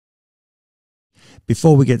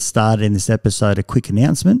Before we get started in this episode, a quick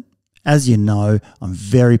announcement. As you know, I'm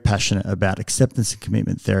very passionate about acceptance and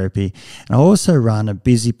commitment therapy, and I also run a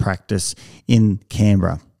busy practice in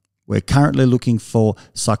Canberra. We're currently looking for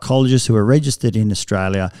psychologists who are registered in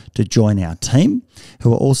Australia to join our team,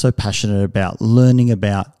 who are also passionate about learning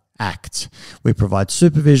about ACT. We provide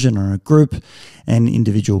supervision on a group and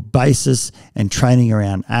individual basis and training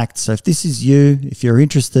around ACT. So if this is you, if you're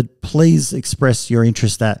interested, please express your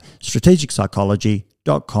interest at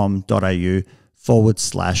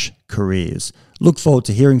strategicpsychology.com.au/careers. Look forward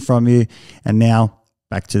to hearing from you. And now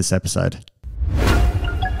back to this episode.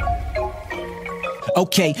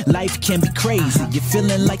 Okay, life can be crazy. You're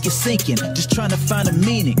feeling like you're sinking, just trying to find a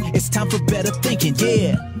meaning. It's time for better thinking.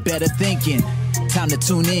 Yeah, better thinking. Time to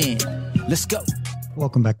tune in. Let's go.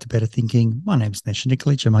 Welcome back to Better Thinking. My name is Nesh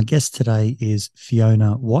Nikolic, and my guest today is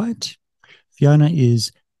Fiona White. Fiona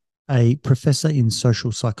is a professor in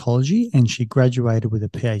social psychology, and she graduated with a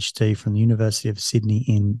PhD from the University of Sydney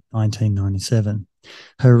in 1997.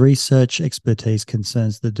 Her research expertise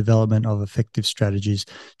concerns the development of effective strategies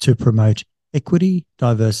to promote equity,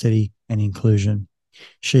 diversity, and inclusion.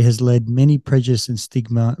 She has led many prejudice and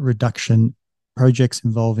stigma reduction projects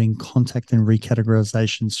involving contact and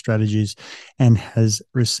recategorization strategies and has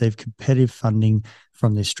received competitive funding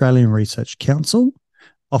from the Australian Research Council,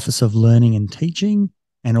 Office of Learning and Teaching,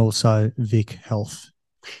 and also Vic Health.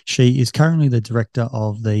 She is currently the director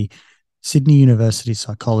of the Sydney University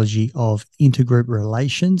Psychology of Intergroup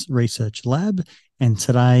Relations Research Lab, and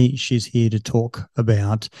today she's here to talk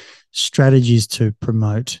about strategies to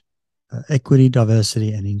promote equity,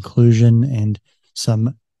 diversity, and inclusion, and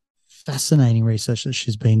some fascinating research that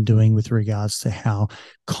she's been doing with regards to how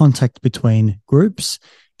contact between groups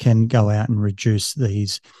can go out and reduce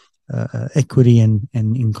these equity and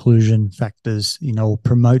inclusion factors, or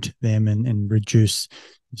promote them and reduce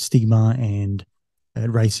stigma and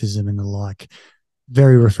racism and the like.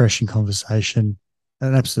 Very refreshing conversation.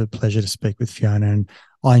 An absolute pleasure to speak with Fiona, and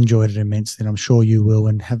I enjoyed it immensely, and I'm sure you will,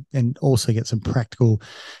 and also get some practical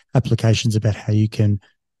applications about how you can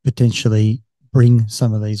potentially bring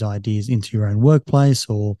some of these ideas into your own workplace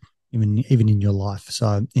or even in your life.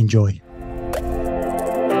 So enjoy.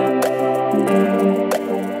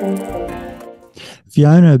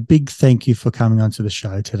 Fiona, a big thank you for coming onto the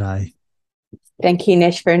show today. Thank you,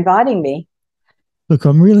 Nesh, for inviting me. Look,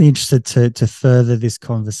 I'm really interested to further this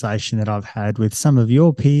conversation that I've had with some of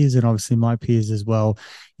your peers and obviously my peers as well,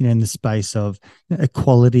 in the space of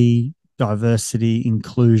equality, diversity,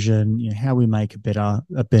 inclusion, how we make a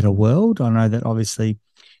better world. I know that obviously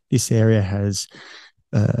this area has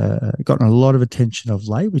gotten a lot of attention of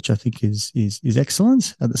late, which I think is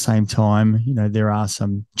excellent. At the same time, there are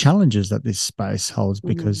some challenges that this space holds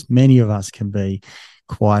because many of us can be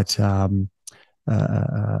quite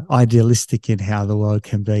idealistic in how the world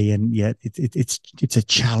can be, and yet it's a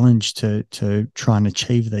challenge to try and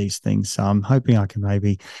achieve these things. So I'm hoping I can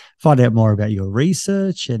maybe find out more about your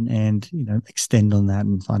research and extend on that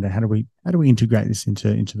and find out how do we integrate this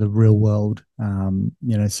into the real world,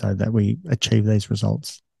 so that we achieve these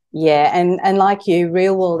results. Yeah, and like you,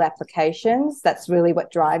 real world applications, that's really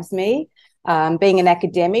what drives me. Being an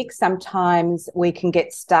academic, sometimes we can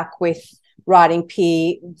get stuck with writing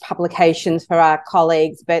peer publications for our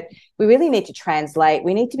colleagues, but we really need to translate.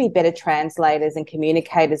 We need to be better translators and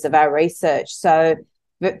communicators of our research so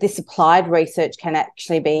that this applied research can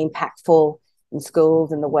actually be impactful in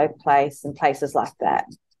schools and the workplace and places like that.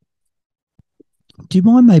 Do you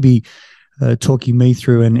mind maybe talking me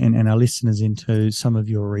through and our listeners into some of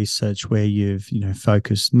your research where you've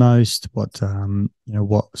focused most, what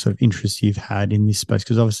sort of interests you've had in this space,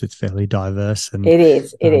 because obviously it's fairly diverse, and it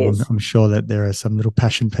is. I'm sure that there are some little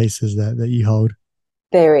passion pieces that you hold.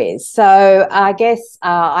 There is. So I guess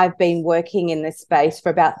I've been working in this space for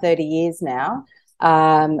about 30 years now,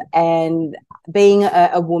 and being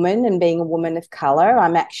a woman and being a woman of color,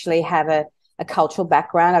 I'm actually have a cultural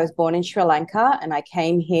background. I was born in Sri Lanka and I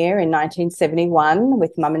came here in 1971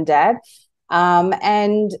 with mum and dad.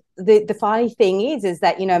 And the funny thing is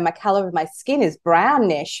that, my color of my skin is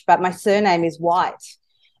brownish, but my surname is White.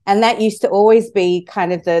 And that used to always be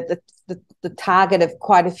kind of the target of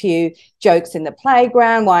quite a few jokes in the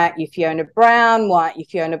playground. Why aren't you Fiona Brown? Why aren't you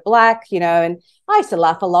Fiona Black? And I used to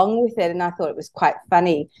laugh along with it and I thought it was quite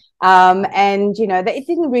funny. That it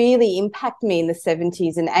didn't really impact me in the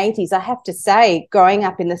 70s and 80s. I have to say, growing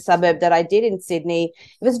up in the suburb that I did in Sydney,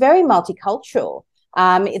 it was very multicultural.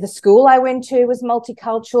 The school I went to was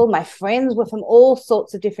multicultural. My friends were from all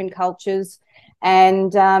sorts of different cultures.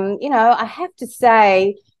 And, I have to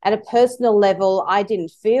say, at a personal level, I didn't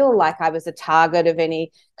feel like I was a target of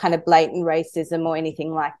any kind of blatant racism or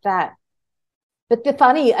anything like that. But the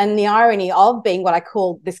funny and the irony of being what I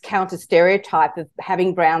call this counter stereotype of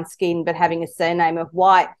having brown skin but having a surname of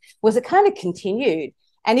White was it kind of continued.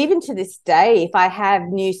 And even to this day, if I have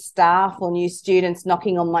new staff or new students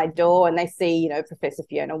knocking on my door and they see, you know, Professor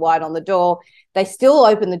Fiona White on the door, they still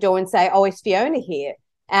open the door and say, oh, is Fiona here?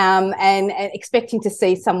 And expecting to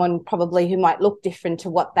see someone probably who might look different to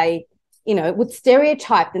what they, you know, would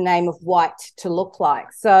stereotype the name of White to look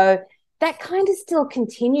like. So that kind of still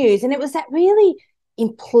continues. And it was that really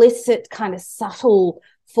implicit kind of subtle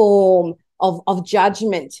form of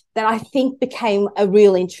judgment that I think became a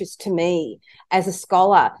real interest to me as a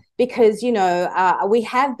scholar, because, you know, we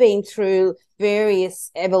have been through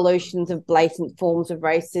various evolutions of blatant forms of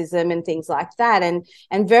racism and things like that,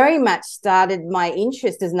 and very much started my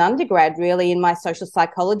interest as an undergrad really in my social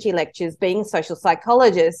psychology lectures, being a social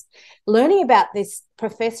psychologist, learning about this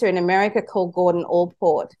professor in America called Gordon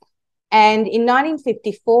Allport. And in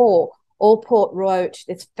 1954, Allport wrote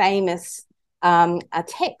this famous a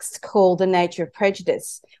text called The Nature of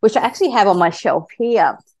Prejudice, which I actually have on my shelf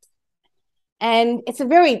here. And it's a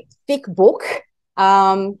very thick book,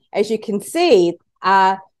 as you can see.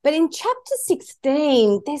 But in chapter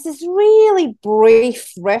 16, there's this really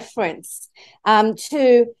brief reference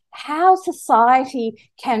to how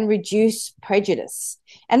society can reduce prejudice.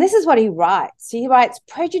 And this is what he writes. He writes,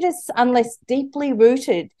 prejudice, unless deeply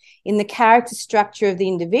rooted in the character structure of the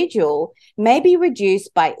individual, may be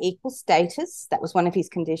reduced by equal status, that was one of his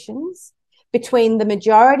conditions, between the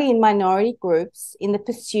majority and minority groups in the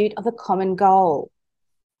pursuit of a common goal.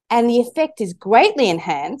 And the effect is greatly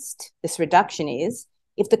enhanced, this reduction is,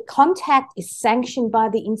 if the contact is sanctioned by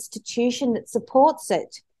the institution that supports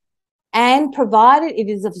it, and provided it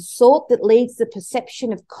is of a sort that leads to the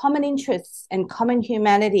perception of common interests and common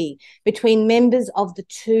humanity between members of the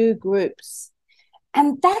two groups.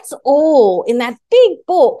 And that's all in that big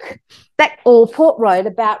book that Allport wrote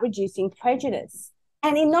about reducing prejudice.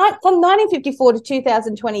 And from 1954 to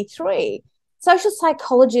 2023, social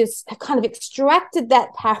psychologists have kind of extracted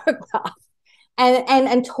that paragraph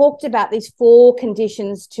and talked about these 4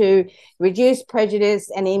 conditions to reduce prejudice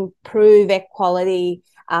and improve equality,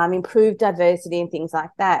 improve diversity and things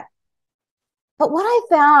like that. But what I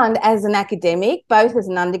found as an academic, both as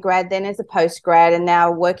an undergrad, then as a postgrad, and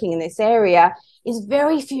now working in this area, is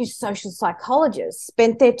very few social psychologists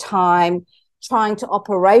spent their time trying to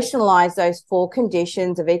operationalize those 4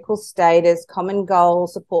 conditions of equal status, common goal,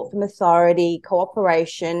 support from authority,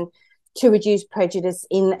 cooperation, to reduce prejudice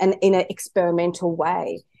in an experimental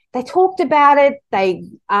way. They talked about it, they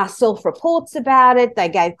asked self-reports about it, they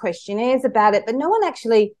gave questionnaires about it, but no one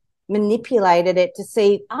actually manipulated it to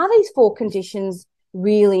see, are these 4 conditions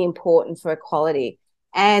really important for equality?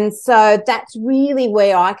 And so that's really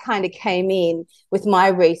where I kind of came in with my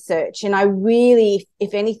research. And I really,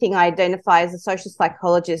 if anything, I identify as a social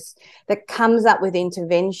psychologist that comes up with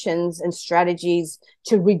interventions and strategies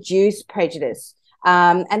to reduce prejudice.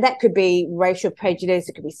 And that could be racial prejudice,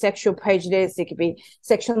 it could be sexual prejudice, it could be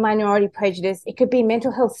sexual minority prejudice, it could be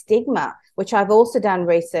mental health stigma, which I've also done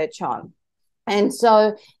research on. And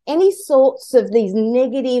so any sorts of these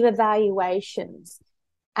negative evaluations.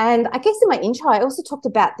 And I guess in my intro, I also talked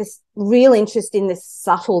about this real interest in this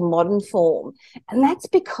subtle modern form. And that's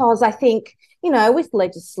because I think, you know, with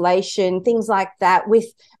legislation, things like that, with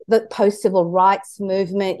the post-civil rights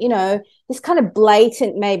movement, you know, this kind of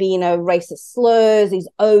blatant, maybe, you know, racist slurs, these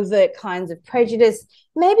overt kinds of prejudice,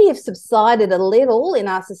 maybe have subsided a little in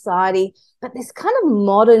our society, but this kind of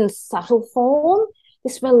modern subtle form,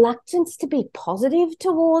 this reluctance to be positive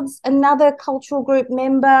towards another cultural group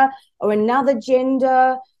member or another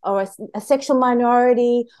gender or a sexual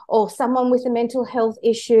minority or someone with a mental health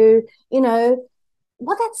issue, you know,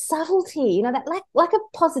 what that subtlety, you know, that lack of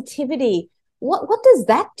positivity, what does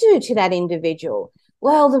that do to that individual?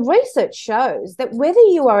 Well, the research shows that whether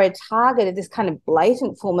you are a target of this kind of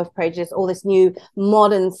blatant form of prejudice or this new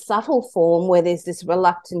modern subtle form where there's this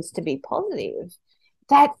reluctance to be positive,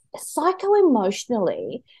 that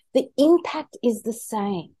psycho-emotionally, the impact is the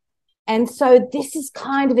same. And so this is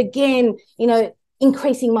kind of, again, you know,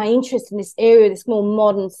 increasing my interest in this area, this more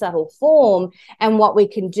modern, subtle form, and what we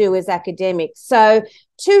can do as academics. So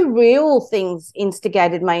 2 real things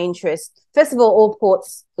instigated my interest. First of all,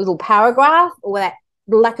 Allport's little paragraph, or that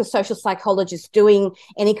lack of social psychologists doing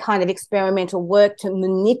any kind of experimental work to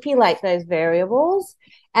manipulate those variables.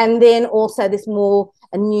 And then also this more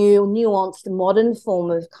a new nuanced modern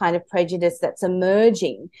form of kind of prejudice that's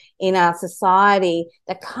emerging in our society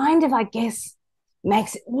that kind of, I guess,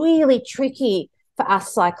 makes it really tricky for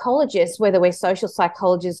us psychologists, whether we're social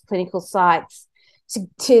psychologists, clinical psychs,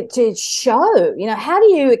 to show, you know, how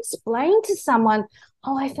do you explain to someone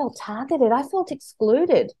oh, I felt targeted. I felt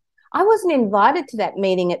excluded. I wasn't invited to that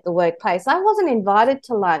meeting at the workplace. I wasn't invited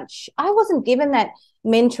to lunch. I wasn't given that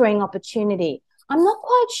mentoring opportunity. I'm not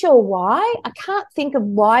quite sure why. I can't think of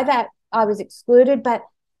why that I was excluded, but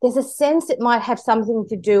there's a sense it might have something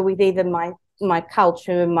to do with either my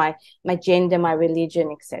culture, my gender, my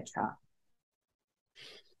religion, etc.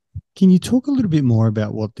 Can you talk a little bit more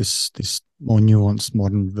about what this more nuanced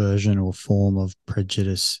modern version or form of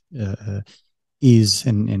prejudice is,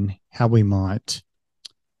 and how we might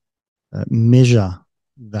measure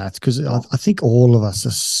that? Because I think all of us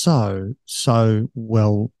are so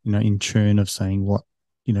well, in tune of saying what,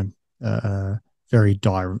 very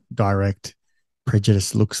direct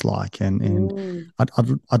prejudice looks like, and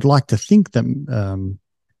I'd like to think that in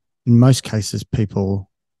most cases people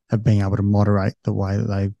have been able to moderate the way that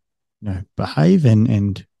they behave,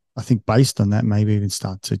 and I think based on that maybe even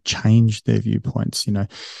start to change their viewpoints.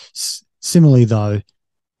 Similarly though,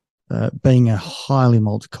 being a highly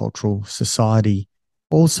multicultural society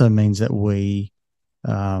also means that we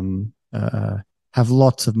have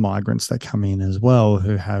lots of migrants that come in as well,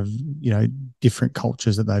 who have different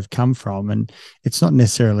cultures that they've come from, and it's not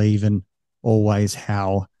necessarily even always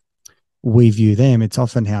how we view them. It's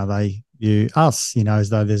often how they view us, as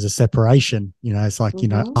though there's a separation. It's like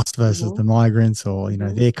us versus the migrants, or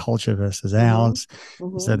their culture versus ours.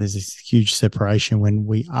 So there's this huge separation. When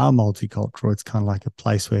we are multicultural, it's kind of like a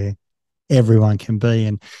place where everyone can be.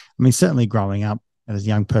 And I mean, certainly growing up as a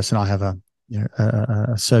young person, I have a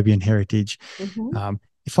Serbian heritage.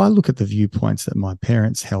 If I look at the viewpoints that my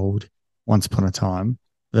parents held once upon a time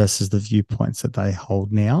versus the viewpoints that they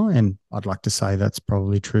hold now, and I'd like to say that's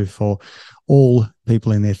probably true for all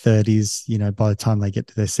people in their 30s, by the time they get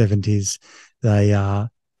to their 70s, they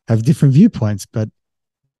have different viewpoints, but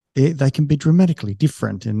they can be dramatically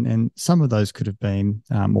different. And some of those could have been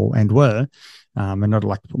and were, and I'd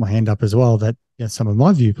like to put my hand up as well, that some of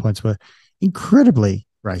my viewpoints were incredibly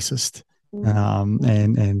racist,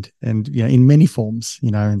 and in many forms,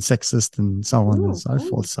 and sexist and so on and so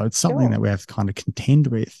forth. So it's something that we have to kind of contend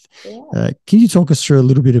with. Can you talk us through a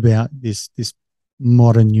little bit about this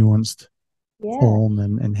modern nuanced form,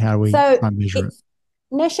 and how we try and measure it?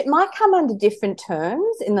 Nesh, it might come under different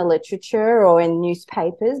terms in the literature or in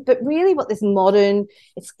newspapers, but really what this modern,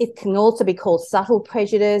 it can also be called subtle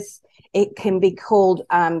prejudice. It can be called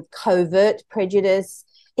covert prejudice.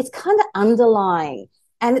 It's kind of underlying,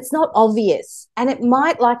 and it's not obvious. And it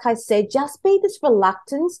might, like I said, just be this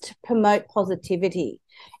reluctance to promote positivity.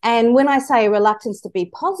 And when I say a reluctance to be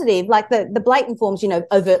positive, like the blatant forms,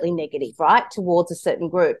 overtly negative, right, towards a certain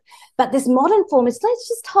group. But this modern form is, let's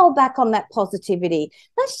just hold back on that positivity.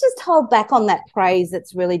 Let's just hold back on that praise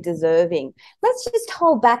that's really deserving. Let's just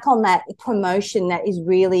hold back on that promotion that is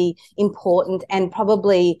really important and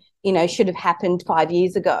probably, should have happened 5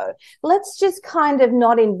 years ago. Let's just kind of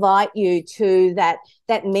not invite you to that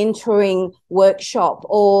mentoring workshop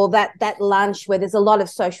or that lunch where there's a lot of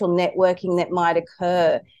social networking that might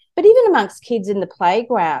occur. But even amongst kids in the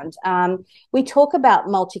playground, we talk about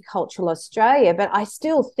multicultural Australia, but I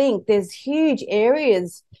still think there's huge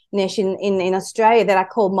areas, Nesh, in Australia that I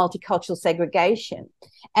call multicultural segregation.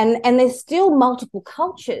 And there's still multiple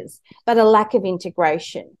cultures, but a lack of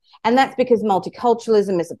integration. And that's because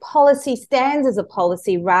multiculturalism as a policy stands as a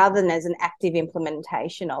policy rather than as an active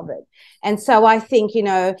implementation of it. And so I think,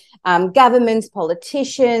 governments,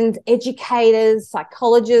 politicians, educators,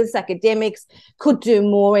 psychologists, academics could do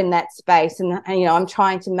more in that space. And I'm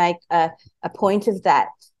trying to make a point of that.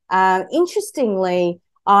 Interestingly,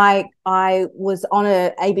 I was on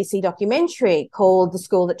a ABC documentary called The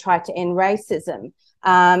School That Tried to End Racism.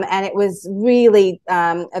 And it was really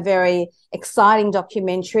a very exciting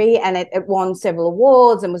documentary, and it won several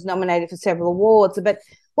awards and was nominated for several awards. But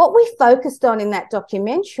what we focused on in that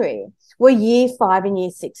documentary were year 5 and year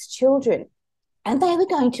 6 children, and they were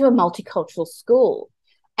going to a multicultural school.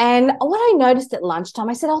 And what I noticed at lunchtime,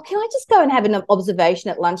 I said, can I just go and have an observation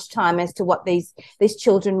at lunchtime as to what these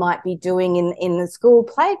children might be doing in the school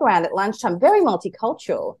playground at lunchtime? Very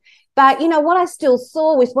multicultural. But, what I still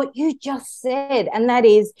saw was what you just said, and that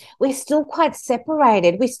is we're still quite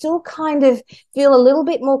separated. We still kind of feel a little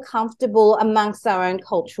bit more comfortable amongst our own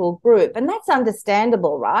cultural group. And that's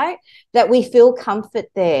understandable, right? That we feel comfort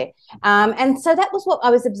there. And so that was what I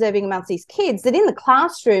was observing amongst these kids, that in the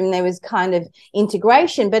classroom there was kind of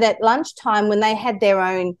integration, but at lunchtime when they had their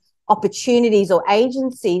own opportunities or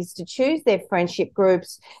agencies to choose their friendship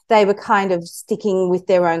groups, they were kind of sticking with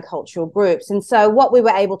their own cultural groups. And so what we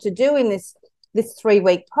were able to do in this this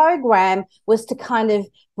 3-week program was to kind of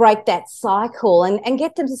break that cycle and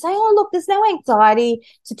get them to say, oh, look, there's no anxiety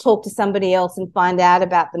to talk to somebody else and find out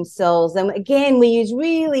about themselves. And again, we use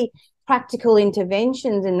really practical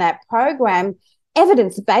interventions in that program,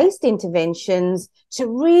 evidence-based interventions, to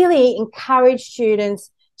really encourage students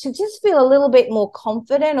to just feel a little bit more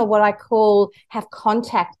confident, or what I call have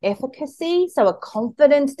contact efficacy. So a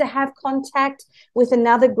confidence to have contact with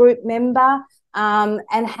another group member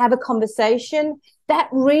and have a conversation. That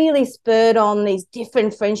really spurred on these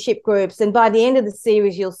different friendship groups. And by the end of the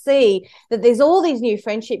series, you'll see that there's all these new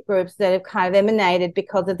friendship groups that have kind of emanated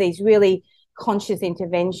because of these really conscious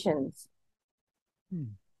interventions.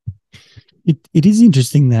 It is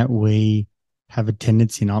interesting that we have a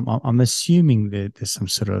tendency, and I'm assuming that there's some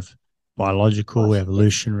sort of biological,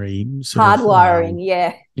 evolutionary sort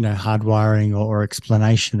hardwiring, of, hardwiring or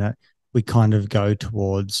explanation that we kind of go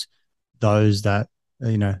towards those that,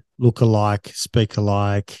 look alike, speak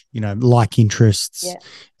alike, like interests,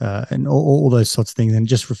 and all those sorts of things. And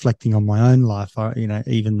just reflecting on my own life,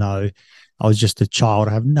 even though I was just a child,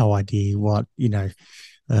 I have no idea what,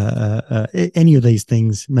 any of these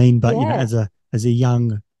things mean. But, as a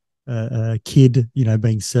young kid,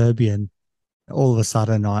 being Serbian, all of a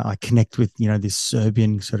sudden I connect with, this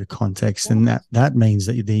Serbian sort of context. And that means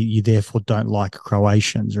that you therefore don't like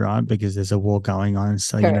Croatians, right? Because there's a war going on.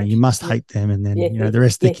 So, you must hate them. And then, the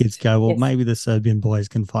rest of the kids go, well, maybe the Serbian boys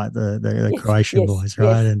can fight the Croatian boys,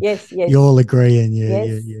 right? And you all agree, and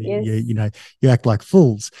you act like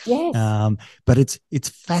fools. But it's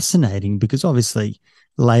fascinating because obviously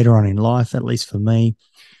later on in life, at least for me,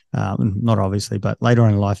 not obviously, but later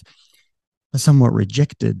on in life, I somewhat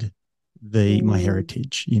rejected my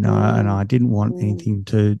heritage, and I didn't want anything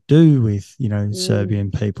to do with,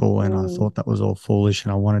 Serbian people. And I thought that was all foolish,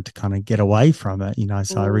 and I wanted to kind of get away from it,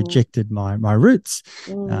 so I rejected my roots.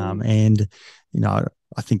 And,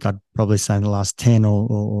 I think I'd probably say in the last 10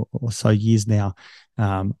 or so years now,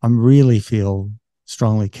 I really feel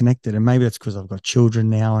strongly connected. And maybe that's because I've got children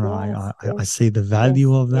now, and I see the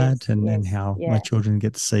value of that, and how my children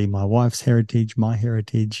get to see my wife's heritage, my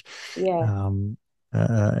heritage.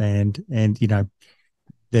 And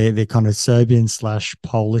they're kind of Serbian /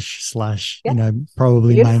 Polish /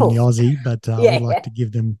 probably Beautiful. mainly Aussie, but I would like to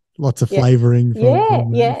give them lots of flavoring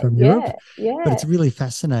from Europe. But it's really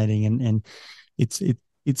fascinating, and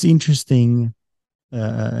it's interesting.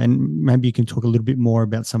 And maybe you can talk a little bit more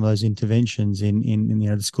about some of those interventions in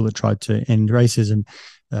the school that tried to end racism,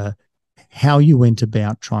 how you went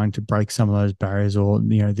about trying to break some of those barriers, or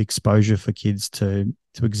the exposure for kids to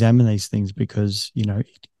examine these things, because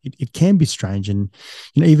it can be strange. And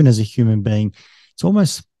even as a human being,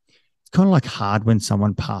 it's kind of like hard when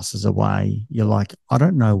someone passes away. You're like, I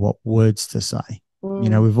don't know what words to say.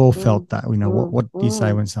 We've all felt that. What do you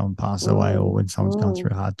say when someone passes away, or when someone's gone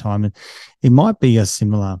through a hard time? And it might be a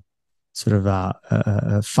similar sort of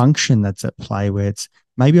a function that's at play, where it's,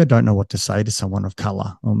 maybe I don't know what to say to someone of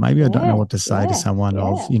color, or maybe I don't know what to say to someone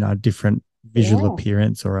of, a different visual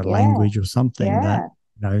appearance, or a language, or something that,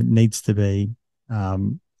 needs to be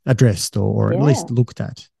addressed, or at least looked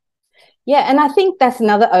at. Yeah. And I think that's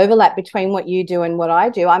another overlap between what you do and what I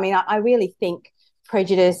do. I mean, I really think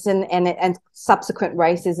prejudice and subsequent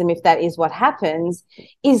racism, if that is what happens,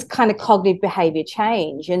 is kind of cognitive behavior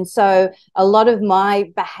change. And so a lot of my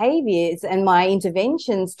behaviors and my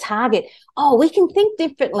interventions target, we can think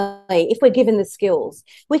differently if we're given the skills.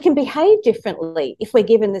 We can behave differently if we're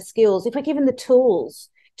given the skills, if we're given the tools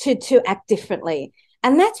to act differently.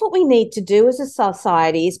 And that's what we need to do as a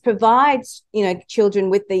society, is provide, children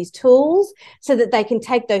with these tools so that they can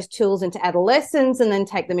take those tools into adolescence and then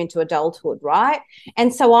take them into adulthood, right?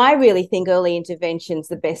 And so I really think early intervention's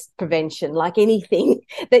the best prevention. Like anything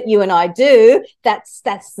that you and I do, that's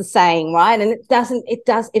the saying, right? And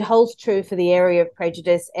it holds true for the area of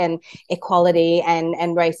prejudice and equality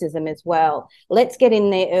and racism as well. Let's get in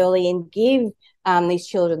there early and give these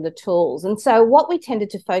children the tools. And so what we tended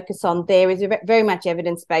to focus on there is very much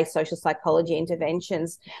evidence-based social psychology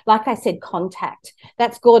interventions. Like I said, contact.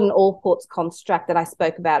 That's Gordon Allport's construct that I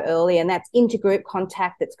spoke about earlier, and that's intergroup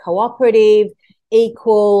contact that's cooperative,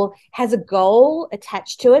 equal, has a goal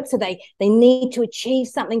attached to it. So they need to achieve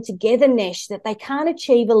something together, Nesh, that they can't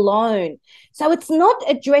achieve alone. So it's not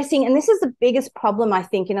addressing, and this is the biggest problem, I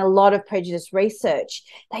think, in a lot of prejudice research.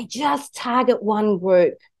 They just target one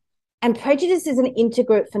group. And prejudice is an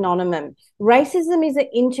intergroup phenomenon. Racism is an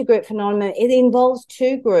intergroup phenomenon. It involves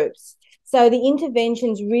two groups. So the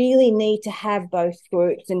interventions really need to have both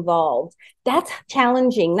groups involved. That's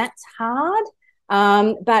challenging. That's hard.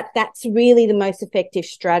 But that's really the most effective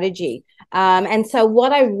strategy. And so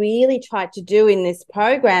what I really tried to do in this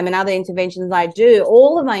program and other interventions I do,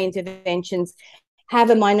 all of my interventions have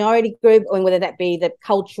a minority group, and whether that be the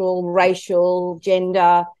cultural, racial,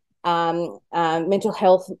 gender, mental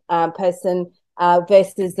health person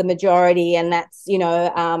versus the majority, and that's,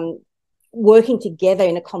 working together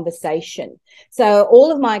in a conversation. So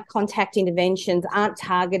all of my contact interventions aren't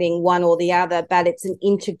targeting one or the other, but it's an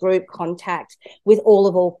intergroup contact with all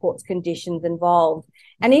of Allport's conditions involved.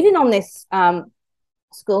 And even on this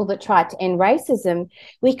school that tried to end racism,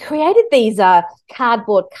 we created these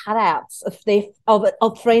cardboard cutouts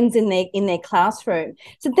of friends in their classroom.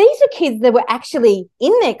 So these were kids that were actually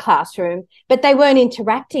in their classroom, but they weren't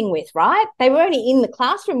interacting with, right? They were only in the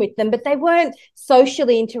classroom with them, but they weren't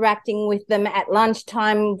socially interacting with them at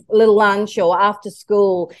lunchtime, little lunch, or after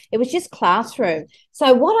school. It was just classroom.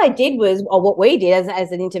 So what I did was, or what we did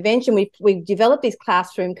as an intervention, we developed these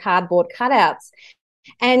classroom cardboard cutouts.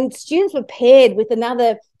 And students were paired with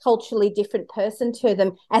another culturally different person to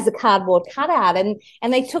them as a cardboard cutout. And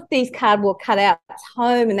they took these cardboard cutouts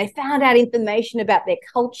home and they found out information about their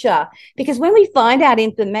culture. Because when we find out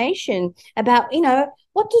information about,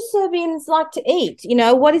 what do Serbians like to eat?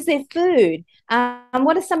 What is their food?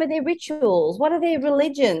 What are some of their rituals? What are their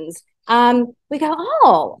religions? We go,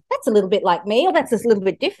 oh, that's a little bit like me, or that's a little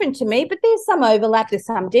bit different to me, but there's some overlap, there's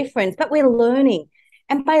some difference, but we're learning.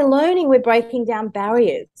 And by learning, we're breaking down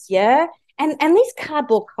barriers, yeah? And these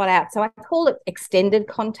cardboard cutouts, so I call it extended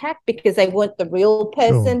contact because they weren't the real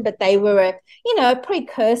person, Sure. but they were a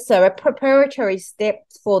precursor, a preparatory step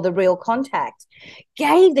for the real contact,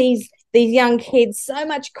 gave these young kids so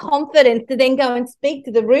much confidence to then go and speak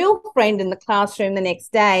to the real friend in the classroom the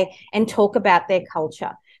next day and talk about their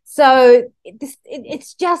culture. So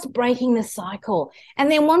it's just breaking the cycle.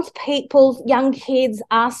 And then once young kids,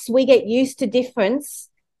 us, we get used to difference,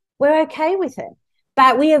 we're okay with it.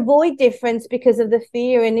 But we avoid difference because of the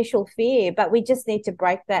initial fear. But we just need to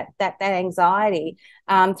break that anxiety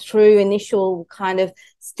through initial kind of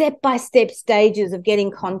step-by-step stages of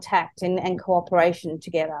getting contact and cooperation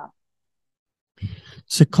together.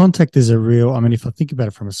 So contact is if I think about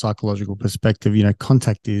it from a psychological perspective,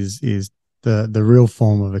 contact is the real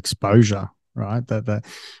form of exposure, right? That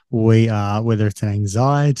we are, whether it's an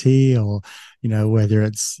anxiety or, whether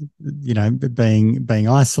it's, being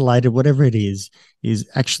isolated, whatever it is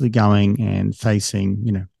actually going and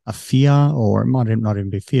facing, a fear, or it might not even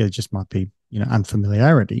be fear, it just might be,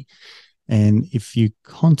 unfamiliarity. And if you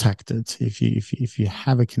contact it, if you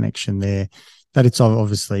have a connection there, that it's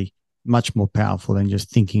obviously much more powerful than just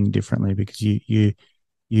thinking differently, because you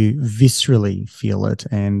viscerally feel it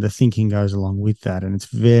and the thinking goes along with that. And it's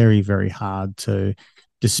very, very hard to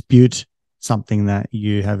dispute something that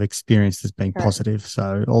you have experienced as being positive.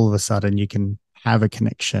 So all of a sudden you can have a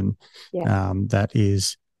connection that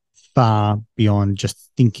is far beyond just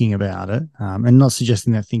thinking about it, and not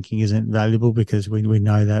suggesting that thinking isn't valuable, because we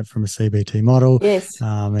know that from a CBT model. Yes.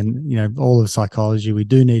 And, all of psychology, we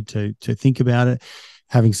do need to think about it.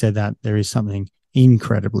 Having said that, there is something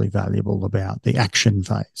incredibly valuable about the action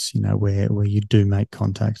phase, where you do make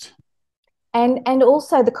contact. And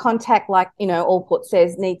also the contact, like, Allport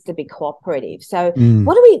says, needs to be cooperative. So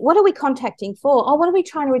what are we contacting for? Oh, what are we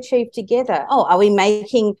trying to achieve together? Oh, are we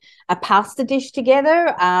making a pasta dish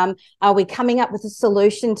together? Are we coming up with a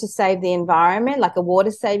solution to save the environment, like a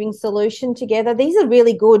water saving solution together? These are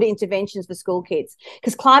really good interventions for school kids,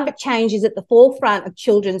 because climate change is at the forefront of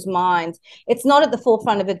children's minds. It's not at the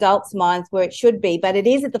forefront of adults' minds where it should be, but it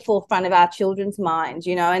is at the forefront of our children's minds,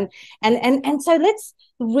 and so let's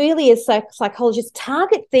really, as psychologists,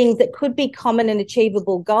 target things that could be common and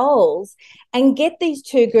achievable goals, and get these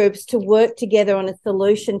two groups to work together on a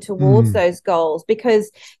solution towards those goals,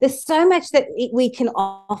 because there's so much that we can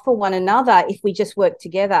offer one another if we just work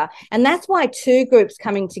together. And that's why two groups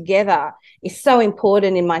coming together is so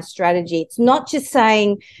important in my strategy. It's not just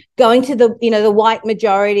saying, going to the white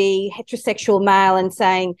majority heterosexual male and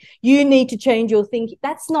saying, you need to change your thinking.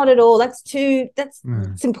 That's not at all. That's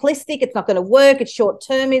simplistic. It's not going to work. It's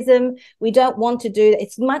short-termism. We don't want to do that.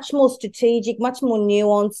 It's much more strategic, much more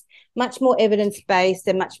nuanced, much more evidence-based,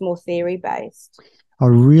 and much more theory-based. I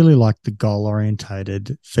really like the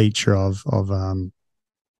goal-orientated feature of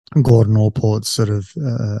Gordon Allport's sort of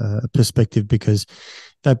perspective, because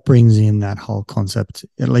that brings in that whole concept.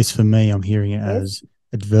 At least for me, I'm hearing it as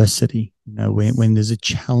adversity. When there's a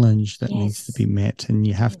challenge that needs to be met, and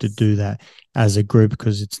you have to do that as a group,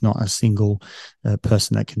 because it's not a single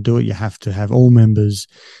person that can do it. You have to have all members,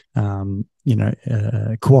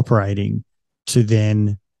 cooperating to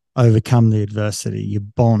then overcome the adversity, you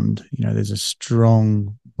bond. There's a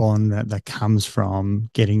strong bond that comes from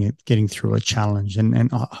getting through a challenge,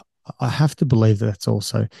 and I have to believe that that's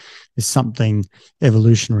also, there's something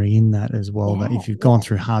evolutionary in that as well. That if you've gone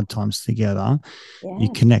through hard times together,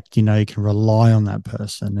 you connect. You can rely on that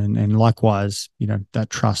person, and likewise, that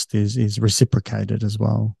trust is reciprocated as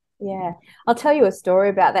well. Yeah, I'll tell you a story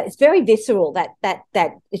about that. It's very visceral,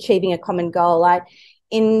 that achieving a common goal. I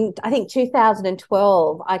think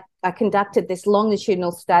 2012, I conducted this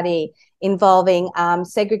longitudinal study involving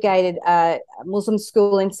segregated Muslim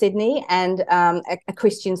school in Sydney and a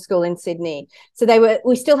Christian school in Sydney. So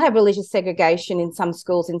we still have religious segregation in some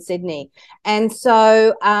schools in Sydney. And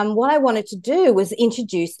so what I wanted to do was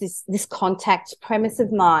introduce this contact premise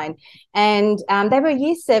of mine. And they were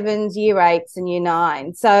year 7s, year 8s and year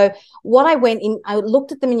 9. So I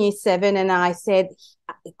looked at them in year 7 and I said,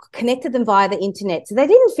 connected them via the internet. So they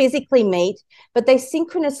didn't physically meet, but they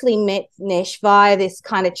synchronously met, Nesh, via this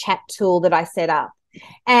kind of chat tool that I set up.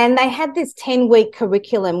 And they had this 10-week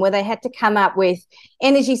curriculum where they had to come up with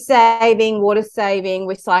energy saving, water saving,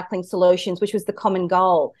 recycling solutions, which was the common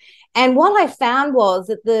goal. And what I found was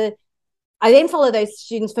that I then followed those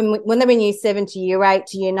students from when they were in year 7 to year 8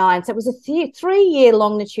 to year 9. So it was a 3-year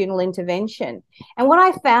longitudinal intervention. And what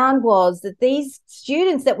I found was that these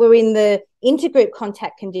students that were in the intergroup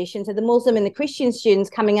contact conditions, so the Muslim and the Christian students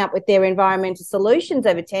coming up with their environmental solutions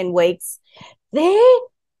over 10 weeks, their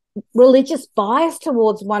religious bias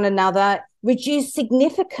towards one another reduced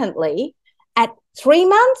significantly at 3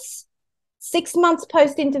 months, 6 months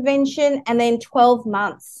post-intervention, and then 12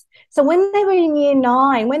 months. So when they were in year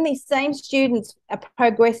 9, when these same students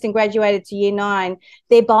progressed and graduated to year 9,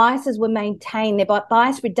 their biases were maintained. Their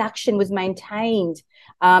bias reduction was maintained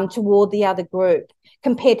toward the other group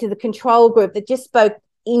compared to the control group that just spoke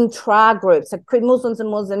intra-group, so Muslims and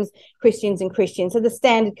Muslims, Christians and Christians, so the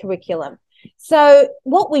standard curriculum. So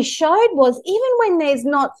what we showed was even when there's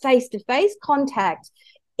not face-to-face contact,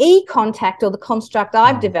 e-contact, or the construct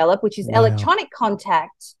I've developed, which is electronic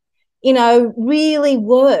contact, really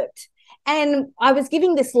worked. And I was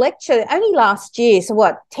giving this lecture only last year,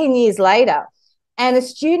 so 10 years later, and a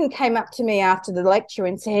student came up to me after the lecture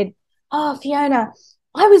and said, "Oh, Fiona,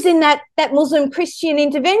 I was in that Muslim Christian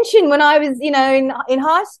intervention when I was, in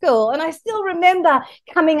high school. And I still remember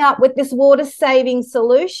coming up with this water saving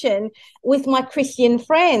solution with my Christian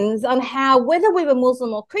friends on how, whether we were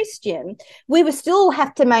Muslim or Christian, we would still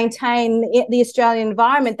have to maintain the Australian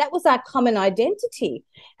environment. That was our common identity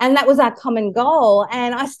and that was our common goal.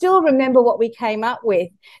 And I still remember what we came up with.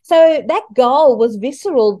 So that goal was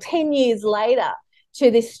visceral 10 years later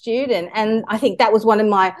to this student. And I think that was one of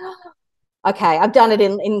my... Okay, I've done it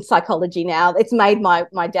in psychology now. It's made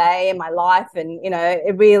my day and my life, and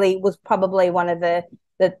it really was probably one of the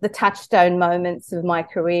touchstone moments of my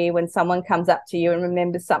career when someone comes up to you and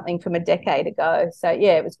remembers something from a decade ago. So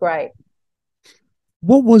yeah, it was great.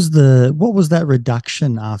 What was that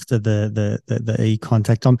reduction after the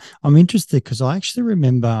e-contact? I'm interested because I actually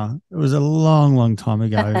remember it was a long time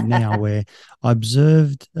ago now where I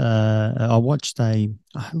observed, I watched it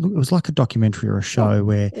was like a documentary or a show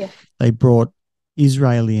where they brought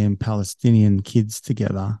Israeli and Palestinian kids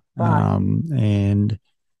together, and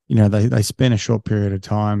they spent a short period of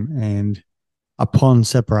time, and upon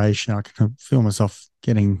separation, I can feel myself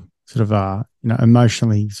getting sort of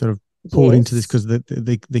emotionally sort of pulled into this because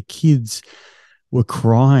the kids were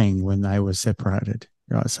crying when they were separated,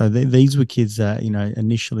 right? So these were kids that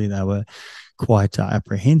initially they were quite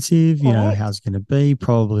apprehensive, how's it going to be,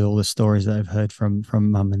 probably all the stories they've heard from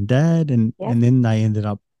mum and dad, and then they ended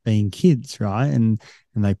up being kids, right? And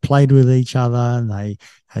they played with each other and they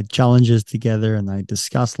had challenges together and they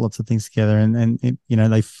discussed lots of things together, and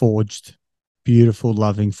they forged beautiful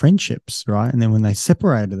loving friendships, right? And then when they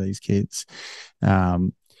separated these kids,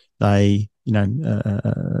 they,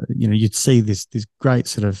 you'd see this great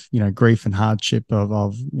sort of, grief and hardship of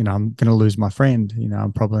I'm going to lose my friend,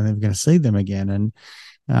 I'm probably never going to see them again.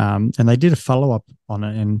 And they did a follow-up on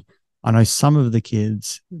it. And I know some of the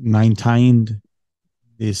kids maintained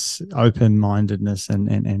this open-mindedness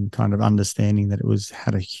and kind of understanding that it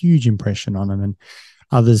had a huge impression on them. And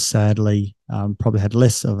others, sadly, probably had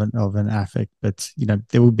less of an affect. But,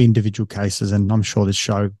 there would be individual cases, and I'm sure this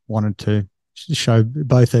show wanted to show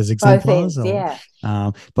both as exemplars.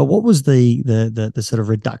 But what was the sort of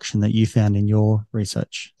reduction that you found in your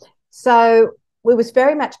research? So it was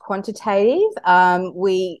very much quantitative.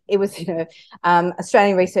 It was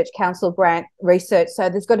Australian Research Council grant research, so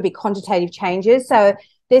there's got to be quantitative changes. So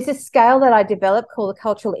there's a scale that I developed called the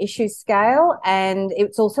cultural issues scale, and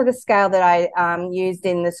it's also the scale that I used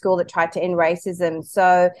in the school that tried to end racism.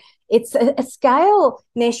 So it's a scale,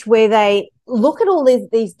 Nesh, where they look at all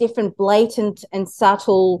these different blatant and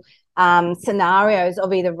subtle scenarios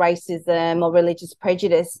of either racism or religious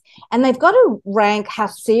prejudice, and they've got to rank how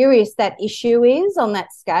serious that issue is on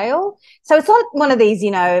that scale. So it's not one of these,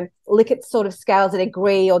 Likert sort of scales that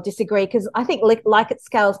agree or disagree, because I think Likert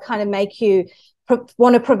scales kind of make you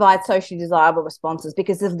want to provide socially desirable responses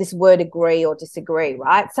because of this word agree or disagree,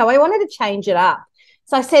 right? So I wanted to change it up.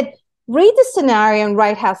 So I said, read the scenario and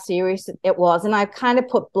rate how serious it was. And I kind of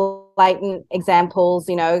put blatant examples,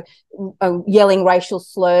 yelling racial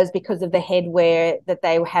slurs because of the headwear that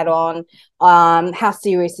they had on. How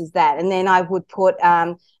serious is that? And then I would put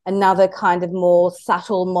another kind of more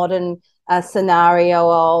subtle modern scenario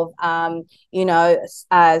of,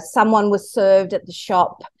 someone was served at the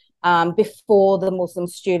shop before the Muslim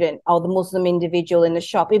student or the Muslim individual in the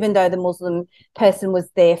shop, even though the Muslim person was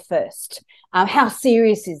there first. How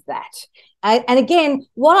serious is that? And again,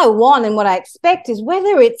 what I want and what I expect is,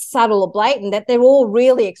 whether it's subtle or blatant, that they're all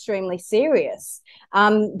really extremely serious,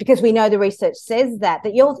 because we know the research says that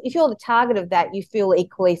if you're the target of that, you feel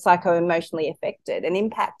equally psycho-emotionally affected and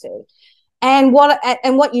impacted. And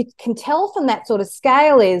what you can tell from that sort of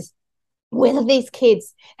scale is whether these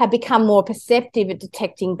kids have become more perceptive at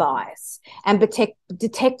detecting bias and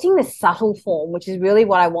detecting the subtle form, which is really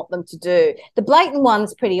what I want them to do. The blatant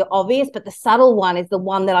one's pretty obvious, but the subtle one is the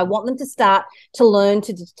one that I want them to start to learn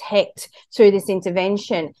to detect through this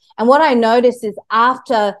intervention. And what I noticed is,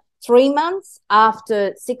 after 3 months,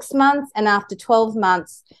 after 6 months, and after 12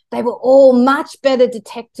 months, they were all much better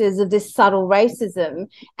detectors of this subtle racism,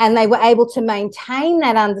 and they were able to maintain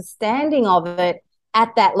that understanding of it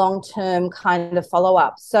at that long-term kind of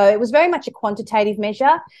follow-up. So it was very much a quantitative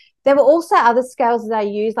measure. There were also other scales that I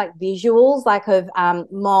used, like visuals, like of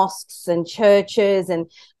mosques and churches, and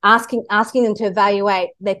asking them to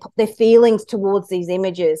evaluate their feelings towards these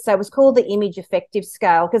images. So it was called the image affective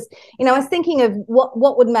scale, because, I was thinking of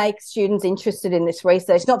what would make students interested in this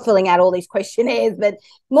research, not filling out all these questionnaires, but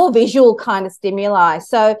more visual kind of stimuli.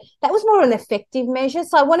 So that was more an effective measure.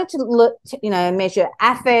 So I wanted to measure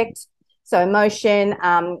affect, so emotion,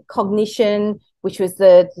 cognition, which was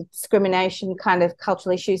the discrimination kind of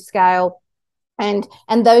cultural issues scale, and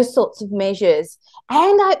those sorts of measures.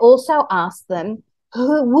 And I also asked them,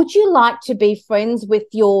 would you like to be friends with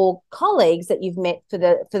your colleagues that you've met for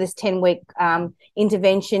this 10-week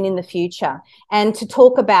intervention in the future, and to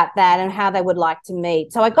talk about that and how they would like to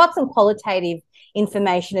meet. So I got some qualitative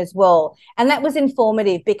information as well, and that was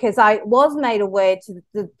informative, because I was made aware to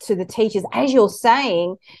the teachers, as you're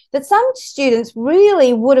saying, that some students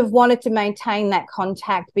really would have wanted to maintain that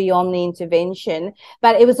contact beyond the intervention,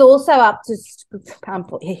 but it was also up to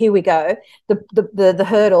here we go, the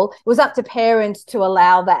hurdle. It was up to parents to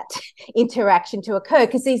allow that interaction to occur,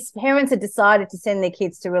 because these parents had decided to send their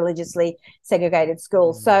kids to religiously segregated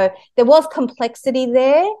schools. So there was complexity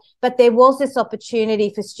there, but there was this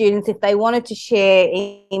opportunity for students, if they wanted to share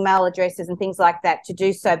email addresses and things like that, to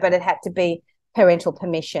do so, but it had to be parental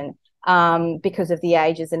permission because of the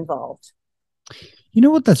ages involved. You know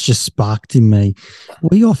what that's just sparked in me?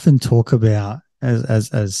 We often talk about,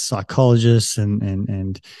 as psychologists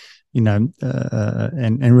and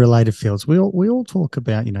related fields, we all talk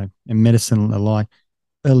about, in medicine alike,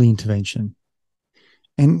 early intervention.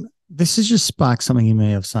 And this has just sparked something in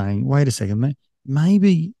me of saying, wait a second,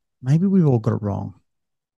 maybe we've all got it wrong.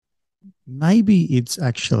 Maybe it's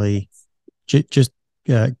actually just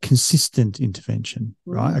consistent intervention,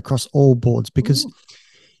 right, across all boards, because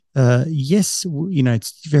yes,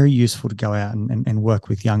 it's very useful to go out and work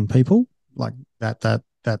with young people, like that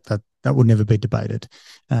would never be debated.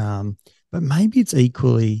 But maybe it's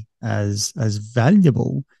equally as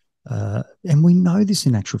valuable, and we know this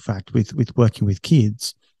in actual fact with working with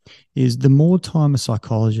kids, is the more time a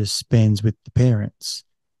psychologist spends with the parents,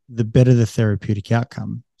 the better the therapeutic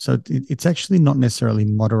outcome. So it's actually not necessarily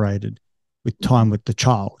moderated with time with the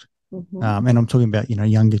child. And I'm talking about,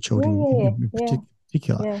 younger children in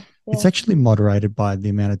particular. Yeah. It's actually moderated by the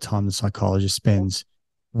amount of time the psychologist spends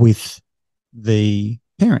with the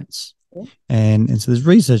parents. Yeah. And so there's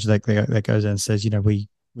research that goes out and says, we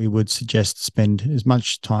would suggest to spend as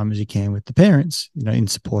much time as you can with the parents, in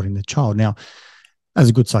supporting the child. Now, as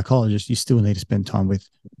a good psychologist, you still need to spend time with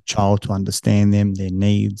the child to understand them, their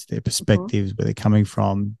needs, their perspectives, where they're coming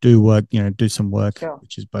from, do some work,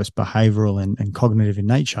 which is both behavioral and cognitive in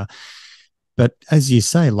nature. But as you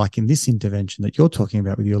say, like in this intervention that you're talking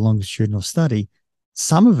about with your longitudinal study,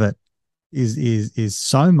 some of it is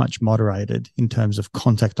so much moderated in terms of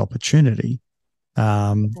contact opportunity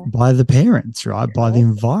by the parents, right, by the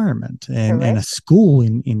environment, and a school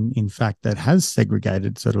in fact that has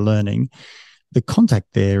segregated sort of learning. the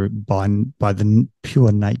contact there by the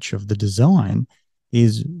pure nature of the design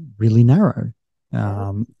is really narrow.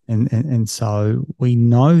 And so we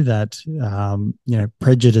know that,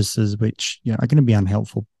 prejudices, which, are going to be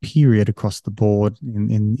unhelpful, period, across the board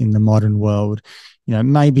in the modern world,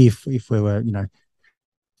 maybe if we were,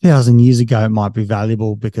 1,000 years ago, it might be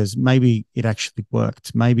valuable because maybe it actually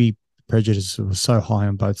worked. Maybe prejudice was so high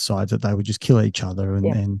on both sides that they would just kill each other,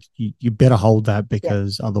 and you better hold that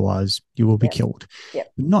because otherwise you will be killed.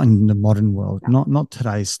 Not in the modern world, not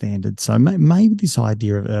today's standards. So maybe this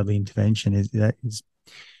idea of early intervention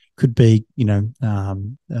could be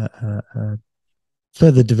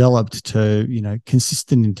further developed to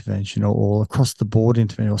consistent intervention or across the board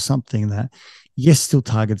intervention, or something that still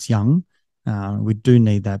targets young. We do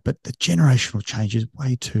need that, but the generational change is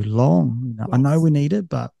way too long. I know we need it,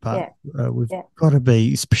 but we've got to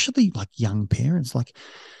be, especially like young parents. Like,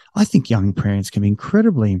 I think young parents can be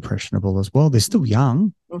incredibly impressionable as well. They're still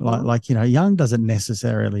young. Young doesn't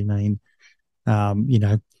necessarily mean, from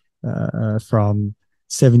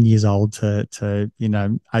 7 years old to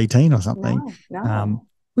 18 or something. No.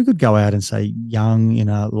 We could go out and say young in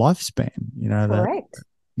a lifespan. Correct.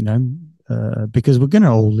 Because we're going to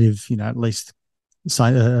all live, at least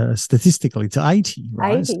statistically to 80,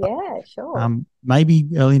 right? 80, sure. Maybe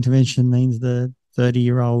early intervention means the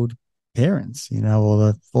 30-year-old parents, or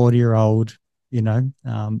the 40-year-old,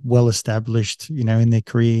 well-established, in their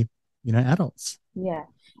career, adults. Yeah.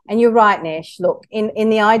 And you're right, Nesh. Look, in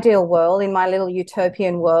the ideal world, in my little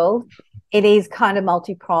utopian world, it is kind of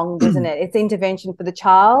multi-pronged, isn't it? It's intervention for the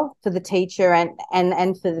child, for the teacher, and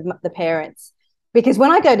for the parents. Because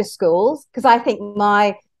when I go to schools, because I think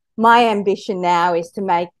my ambition now is to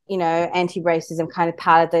make, anti-racism kind of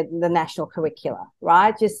part of the national curricula,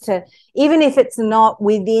 right? Just to, even if it's not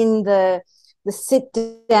within the sit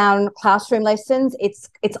down classroom lessons, it's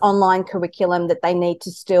online curriculum that they need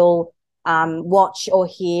to still watch or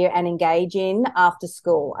hear and engage in after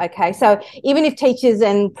school. Okay, so even if teachers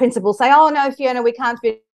and principals say, "Oh no, Fiona, we can't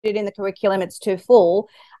fit it in the curriculum; it's too full,"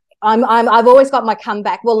 I've always got my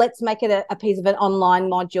comeback. Well, let's make it a piece of an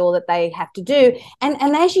online module that they have to do, and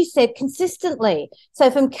as you said, consistently.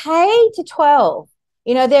 So from K to 12,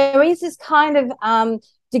 there is this kind of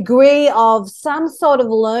degree of some sort of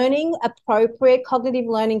learning, appropriate cognitive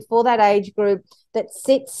learning for that age group that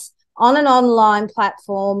sits on an online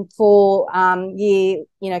platform for year,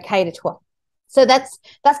 K to 12. So that's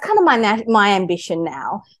kind of my ambition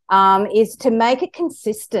now, is to make it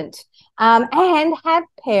consistent, and have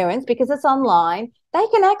parents, because it's online, they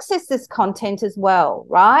can access this content as well,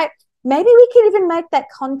 right? Maybe we could even make that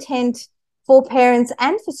content for parents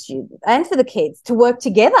and for students and for the kids to work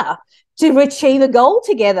together to achieve a goal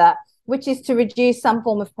together, which is to reduce some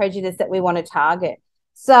form of prejudice that we want to target.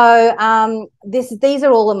 So these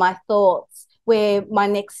are all of my thoughts where my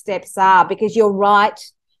next steps are, because you're right.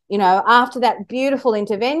 After that beautiful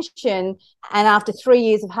intervention and after 3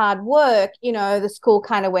 years of hard work, the schools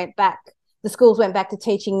went back to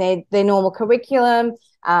teaching their normal curriculum.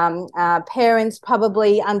 Parents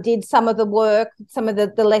probably undid some of the work, some of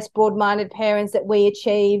the less broad-minded parents that we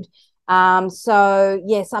achieved. So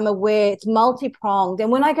yes, I'm aware it's multi-pronged.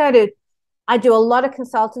 And when I do a lot of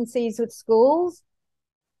consultancies with schools,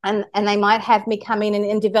 and they might have me come in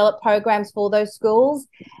and develop programs for those schools.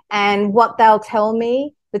 And what they'll tell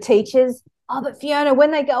me, the teachers, "Oh, but Fiona,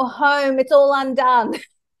 when they go home, it's all undone."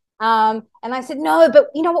 And I said, "No, but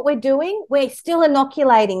you know what we're doing? We're still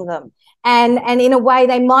inoculating them. And in a way,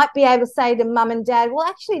 they might be able to say to mum and dad, well,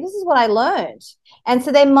 actually, this is what I learned." And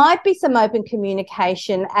so there might be some open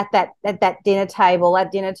communication at that dinner table,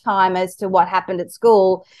 at dinner time, as to what happened at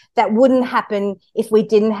school that wouldn't happen if we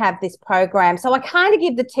didn't have this program. So I kind of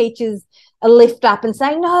give the teachers a lift up and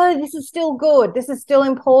say, no, this is still good. This is still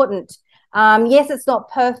important. Yes, it's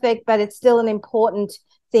not perfect, but it's still an important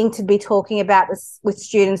thing to be talking about with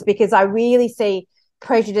students, because I really see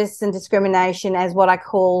prejudice and discrimination as what I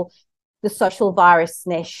call the social virus,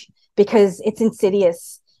 Nesh, because it's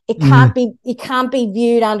insidious. It can't be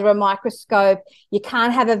viewed under a microscope. You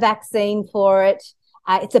can't have a vaccine for it.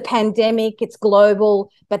 It's a pandemic. It's global,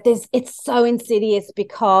 but it's so insidious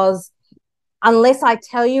because unless I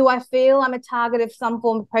tell you I feel I'm a target of some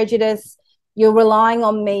form of prejudice, you're relying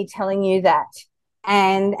on me telling you that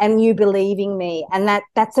and you believing me. And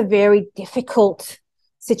that's a very difficult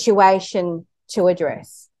situation to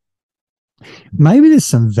address. Maybe there's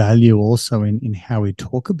some value also in how we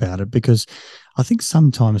talk about it, because I think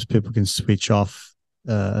sometimes people can switch off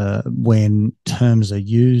when terms are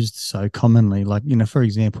used so commonly. Like, for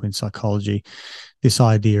example, in psychology, this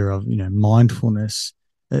idea of, mindfulness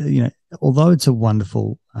although it's a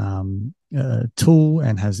wonderful tool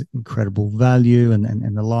and has incredible value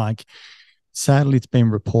and the like, sadly, it's been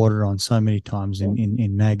reported on so many times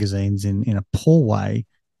in magazines in a poor way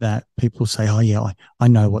that people say, oh, yeah, I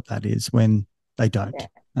know what that is, when they don't.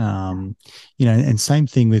 And same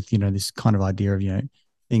thing with, this kind of idea of,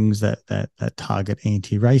 things that target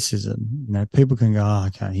anti-racism. People can go, oh,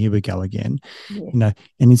 okay, here we go again. And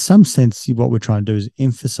in some sense, what we're trying to do is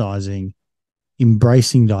emphasizing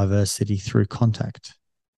embracing diversity through contact,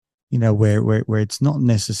 where it's not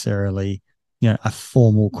necessarily, a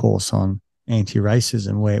formal course on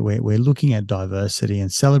anti-racism, where we're looking at diversity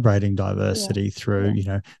and celebrating diversity through,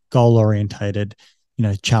 goal-orientated,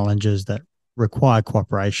 challenges that require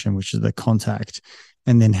cooperation, which is the contact,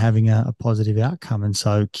 and then having a positive outcome. And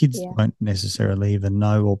so kids won't necessarily even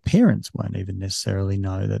know, or parents won't even necessarily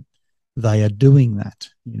know that they are doing that,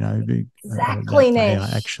 Exactly, that they Nesh.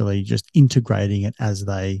 are actually just integrating it as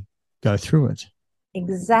they go through it.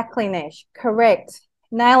 Exactly, Nesh. Correct.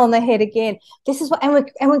 Nail on the head again. This is what, and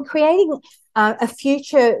we're creating a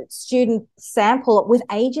future student sample with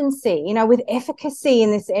agency, with efficacy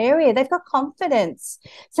in this area. They've got confidence,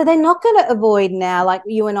 so they're not going to avoid now like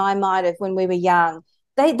you and I might have when we were young.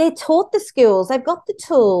 They're taught the skills. They've got the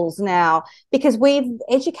tools now because we've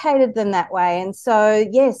educated them that way. And so,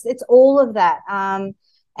 yes, it's all of that. And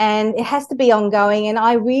it has to be ongoing. And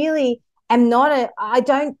I really am not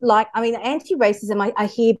anti-racism, I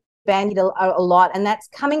hear bandied a lot, and that's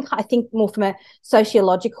coming, I think, more from a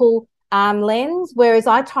sociological lens, whereas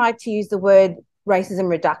I try to use the word racism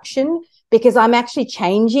reduction because I'm actually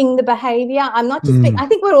changing the behavior. I'm not just I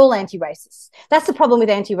think we're all anti-racist. That's the problem with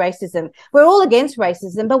anti-racism. We're all against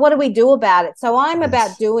racism, but what do we do about it? So I'm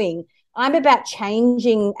about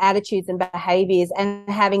changing attitudes and behaviors and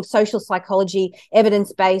having social psychology,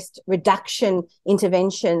 evidence-based reduction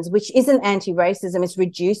interventions, which isn't anti-racism, it's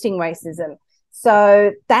reducing racism.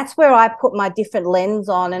 So that's where I put my different lens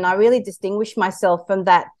on, and I really distinguish myself from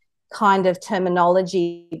that kind of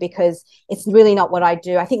terminology because it's really not what I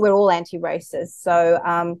do. I think we're all anti-racist. So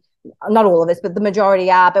not all of us, but the majority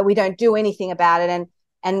are, but we don't do anything about it.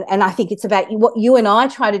 And I think it's about what you and I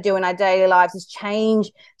try to do in our daily lives is change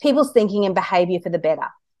people's thinking and behavior for the better.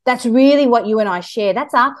 That's really what you and I share.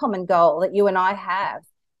 That's our common goal that you and I have.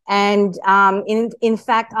 And in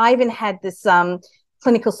fact, I even had this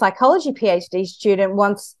clinical psychology PhD student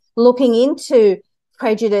once looking into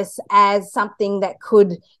prejudice as something that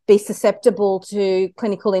could be susceptible to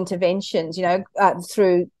clinical interventions,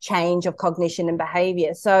 through change of cognition and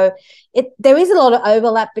behavior. So there is a lot of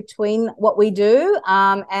overlap between what we do,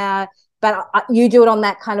 but you do it on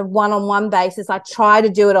that kind of one-on-one basis. I try to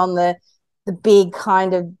do it on the big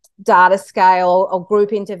kind of data scale or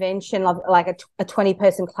group intervention, like a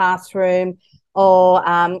 20-person classroom, or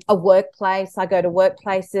a workplace. I go to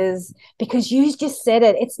workplaces because you just said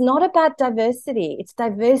it. It's not about diversity. It's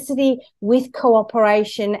diversity with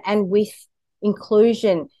cooperation and with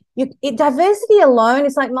inclusion. Diversity alone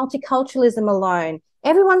is like multiculturalism alone.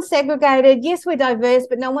 Everyone's segregated. Yes, we're diverse,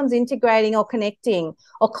 but no one's integrating or connecting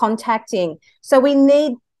or contacting. So we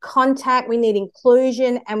need contact, we need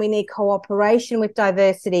inclusion, and we need cooperation with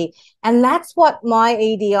diversity. And that's what my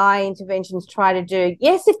EDI interventions try to do.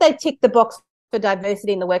 Yes, if they tick the box for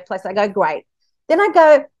diversity in the workplace, I go, great. Then I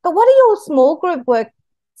go, but what are your small group work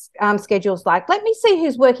schedules like? Let me see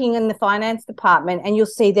who's working in the finance department, and you'll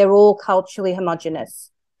see they're all culturally homogenous.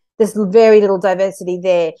 There's very little diversity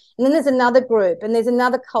there. And then there's another group, and there's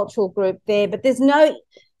another cultural group there, but there's no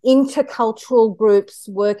intercultural groups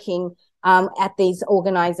working at these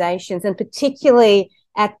organizations, and particularly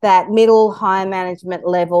at that middle, higher management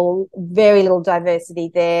level, very little diversity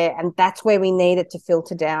there, and that's where we need it to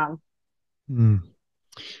filter down.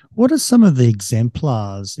 What are some of the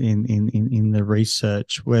exemplars in the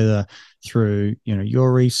research, whether through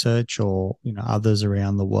your research or others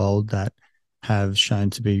around the world, that have shown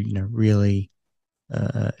to be really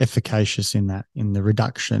efficacious in the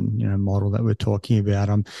reduction model that we're talking about?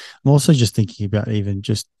 I'm also just thinking about even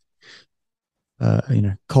just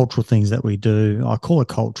cultural things that we do. I call it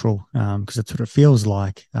cultural because that's what it feels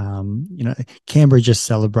like. Canberra just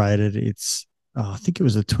celebrated its I think it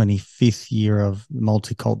was the 25th year of the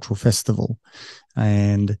Multicultural Festival.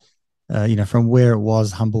 And, from where it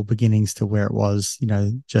was humble beginnings to where it was,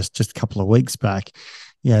 just a couple of weeks back,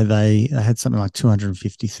 they had something like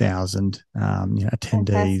 250,000,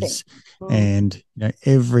 attendees. And,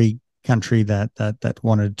 every country that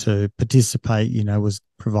wanted to participate, was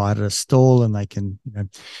provided a stall, and they can,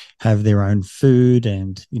 have their own food,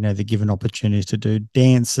 and, they're given opportunities to do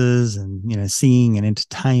dances and, singing and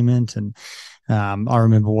entertainment. And I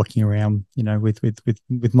remember walking around,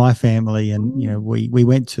 with my family, and we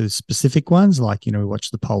went to specific ones, like we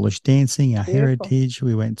watched the Polish dancing, our Beautiful. heritage.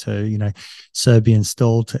 We went to Serbian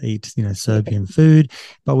stall to eat Serbian food,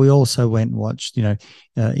 but we also went and watched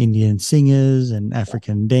Indian singers and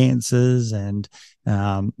African dancers, and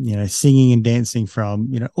singing and dancing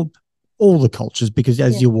from all the cultures, because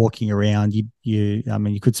as you're walking around,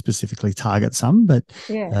 you could specifically target some, but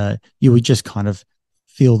you would just kind of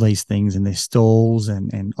feel these things in their stalls,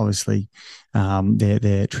 and obviously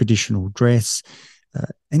their traditional dress.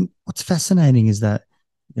 And what's fascinating is that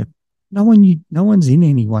no one's in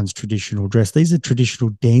anyone's traditional dress. These are traditional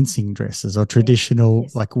dancing dresses, or traditional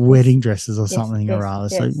like wedding dresses, or something or other.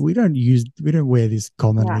 So we don't wear this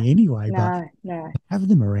commonly anyway, but have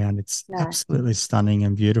them around. It's absolutely stunning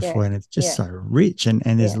and beautiful, and it's just so rich, and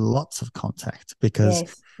there's lots of contact, because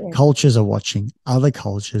cultures are watching other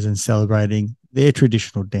cultures and celebrating their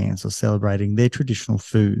traditional dance, or celebrating their traditional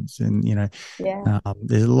foods, and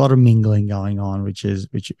there's a lot of mingling going on, which is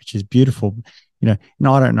beautiful. And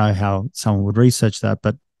I don't know how someone would research that,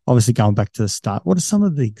 but obviously going back to the start, what are some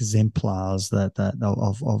of the exemplars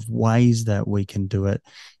of ways that we can do it,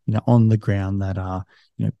 on the ground, that are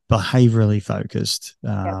behaviorally focused,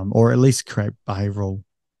 or at least create behavioral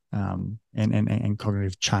and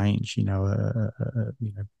cognitive change,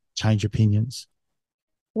 change opinions?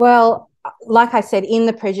 Well, like I said, in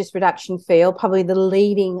the prejudice reduction field, probably the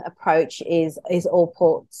leading approach is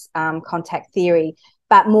Allport's contact theory.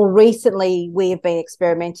 But more recently, we have been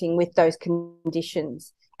experimenting with those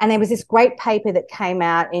conditions. And there was this great paper that came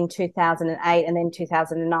out in 2008 and then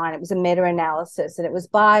 2009. It was a meta-analysis, and it was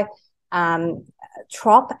by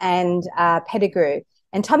Trop and Pettigrew.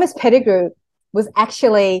 And Thomas Pettigrew was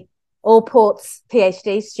actually Allport's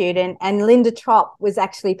PhD student, and Linda Trop was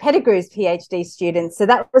actually Pettigrew's PhD student. So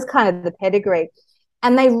that was kind of the pedigree.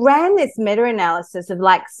 And they ran this meta-analysis of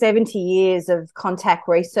like 70 years of contact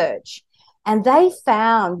research. And they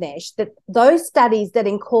found, Nesh, that those studies that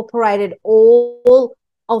incorporated all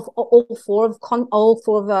four of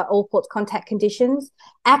Allport's contact conditions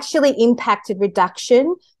actually impacted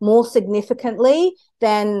reduction more significantly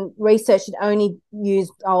than research that only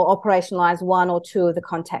used or operationalized one or two of the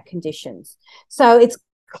contact conditions. So it's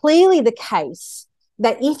clearly the case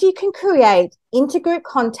that if you can create intergroup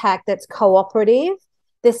contact that's cooperative,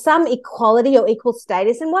 there's some equality or equal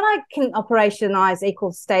status. And what I can operationalize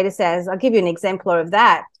equal status as, I'll give you an exemplar of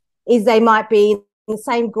that, is they might be in the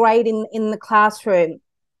same grade in the classroom,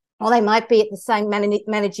 or they might be at the same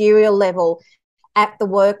managerial level at the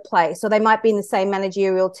workplace, or they might be in the same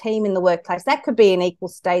managerial team in the workplace. That could be an equal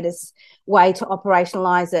status way to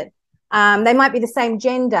operationalize it. They might be the same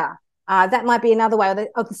gender. That might be another way,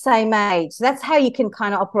 of the same age. So that's how you can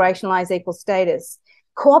kind of operationalize equal status.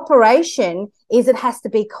 Cooperation is it has to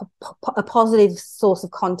be a positive source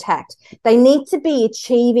of contact. They need to be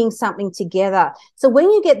achieving something together. So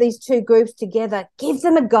when you get these two groups together, give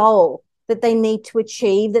them a goal that they need to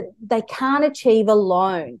achieve, that they can't achieve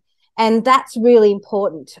alone. And that's really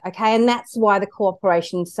important, okay? And that's why the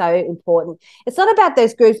cooperation is so important. It's not about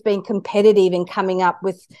those groups being competitive and coming up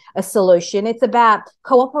with a solution. It's about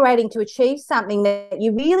cooperating to achieve something that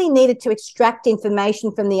you really needed to extract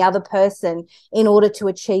information from the other person in order to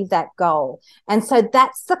achieve that goal. And so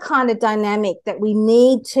that's the kind of dynamic that we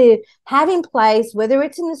need to have in place, whether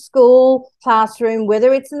it's in the school classroom,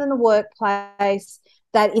 whether it's in the workplace,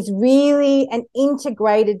 that is really an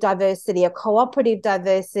integrated diversity, a cooperative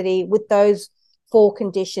diversity with those four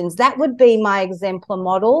conditions. That would be my exemplar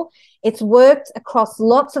model. It's worked across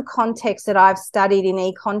lots of contexts that I've studied in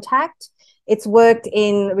e-contact. It's worked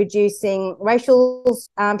in reducing racial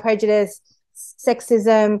prejudice,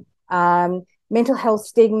 sexism, mental health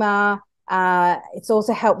stigma. It's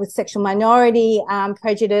also helped with sexual minority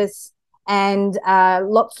prejudice, and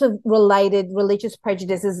lots of related religious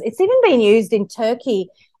prejudices. It's even been used in Turkey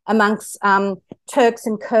amongst Turks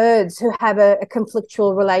and Kurds who have a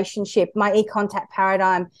conflictual relationship. My e-contact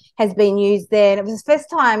paradigm has been used there. And it was the first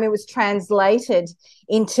time it was translated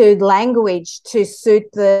into language to suit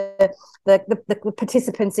the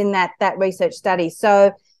participants in that research study.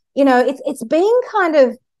 So, it's been kind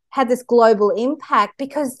of had this global impact,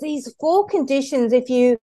 because these four conditions, if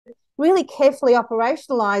you really carefully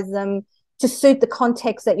operationalize them to suit the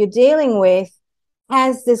context that you're dealing with,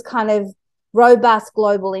 has this kind of robust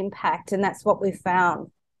global impact. And that's what we've found.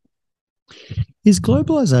 Is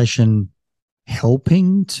globalization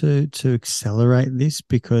helping to accelerate this,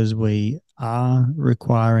 because we are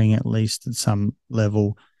requiring, at least at some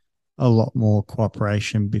level, a lot more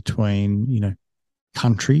cooperation between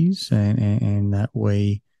countries, and that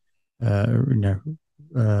we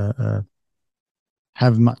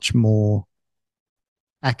have much more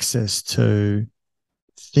access to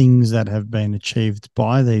things that have been achieved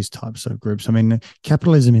by these types of groups. I mean,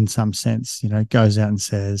 capitalism in some sense, goes out and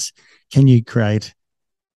says, can you create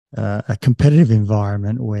a competitive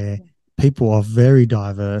environment where people are very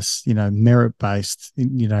diverse, merit-based,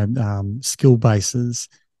 skill bases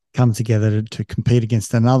come together to compete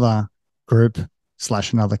against another group /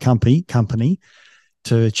 another company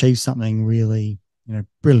to achieve something really,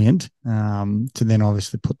 brilliant, to then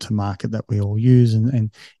obviously put to market that we all use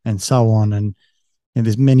and so on. And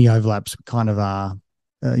there's many overlaps. Kind of are,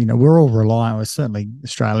 we're all reliant. Well, certainly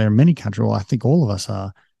Australia and many countries. Well, I think all of us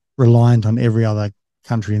are reliant on every other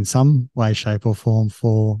country in some way, shape, or form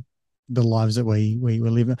for the lives that we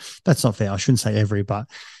live in. That's not fair. I shouldn't say every, but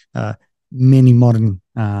many modern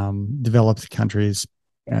developed countries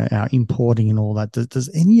are importing and all that. Does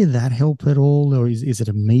any of that help at all, or is it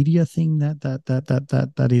a media thing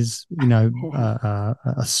that is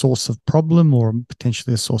a source of problem or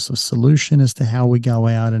potentially a source of solution as to how we go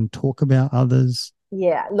out and talk about others?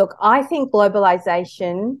 Yeah, look, I think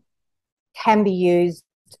globalization can be used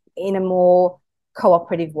in a more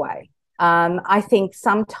cooperative way. I think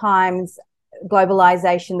sometimes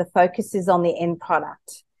globalization, the focus is on the end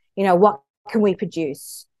product. What can we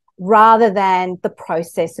produce, rather than the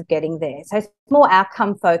process of getting there. So it's more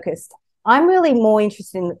outcome focused. I'm really more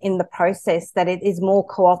interested in the process, that it is more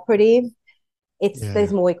cooperative.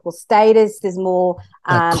 There's more equal status. There's more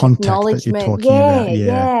acknowledgement.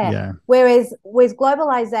 Yeah. Whereas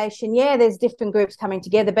globalization, there's different groups coming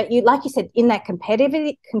together, but like you said, in that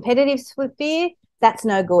competitive sphere, that's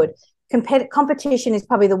no good. Competition is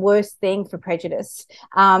probably the worst thing for prejudice,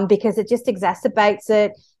 because it just exacerbates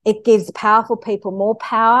it. It gives powerful people more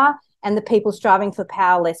power, and the people striving for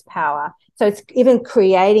power less power. So it's even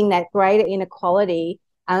creating that greater inequality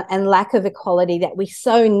and lack of equality that we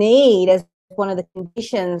so need as one of the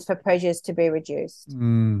conditions for prejudice to be reduced.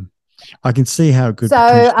 I can see how it could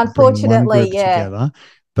unfortunately bring one group together,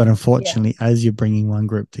 but unfortunately, as you're bringing one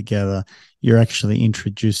group together, you're actually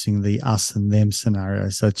introducing the us and them scenario.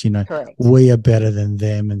 So it's, we are better than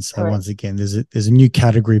them. And so once again, there's a new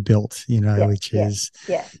category built, which is,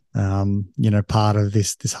 part of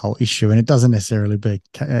this whole issue. And it doesn't necessarily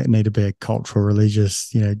need to be a cultural,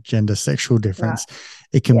 religious, gender, sexual difference. Right.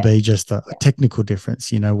 It can be just a technical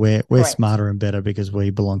difference. We're smarter and better because we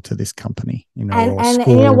belong to this company, and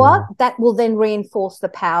you know what? That will then reinforce the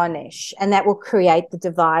power niche, and that will create the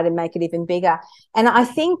divide and make it even bigger. And I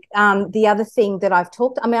think the other thing that I've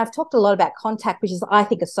talked a lot about contact, which is, I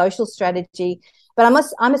think, a social strategy, but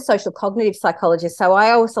I'm a social cognitive psychologist. So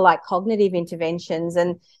I also like cognitive interventions,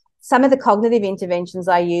 and some of the cognitive interventions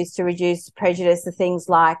I use to reduce prejudice are things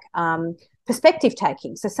like perspective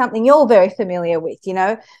taking. So something you're very familiar with,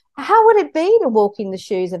 how would it be to walk in the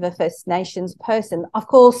shoes of a First Nations person? Of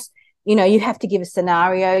course, you have to give a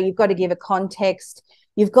scenario. You've got to give a context.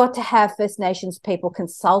 You've got to have First Nations people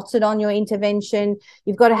consulted on your intervention.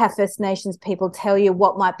 You've got to have First Nations people tell you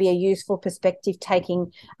what might be a useful perspective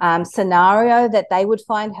taking scenario that they would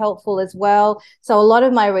find helpful as well. So a lot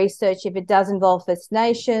of my research, if it does involve First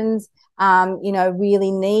Nations,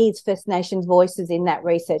 really needs First Nations voices in that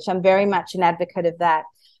research. I'm very much an advocate of that.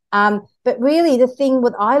 But really, the thing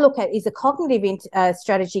what I look at is a cognitive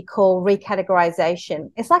strategy called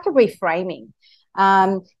recategorization. It's like a reframing.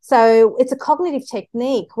 So it's a cognitive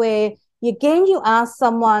technique where you ask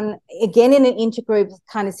someone, again, in an intergroup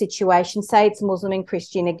kind of situation, say it's Muslim and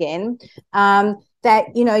Christian again, that,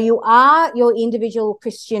 you are your individual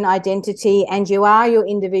Christian identity and you are your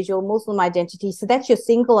individual Muslim identity. So that's your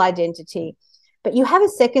single identity. But you have a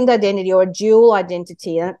second identity or a dual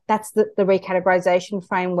identity, and that's the recategorization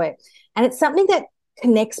framework. And it's something that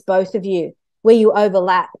connects both of you, where you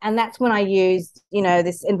overlap. And that's when I used,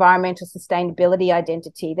 this environmental sustainability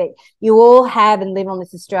identity, that you all have and live on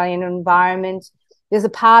this Australian environment. There's a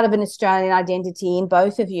part of an Australian identity in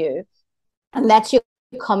both of you, and that's your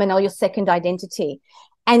common or your second identity.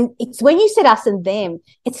 And it's when you said us and them,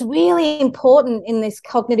 it's really important in this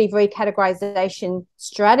cognitive recategorization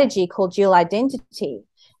strategy called dual identity,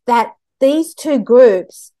 that these two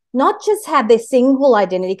groups not just have their single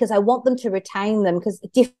identity, because I want them to retain them, because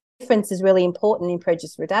difference is really important in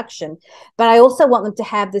prejudice reduction, but I also want them to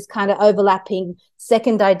have this kind of overlapping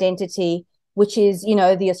second identity, which is,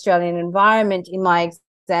 the Australian environment in my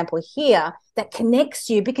example here, that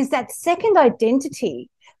connects you, because that second identity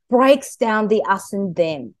breaks down the us and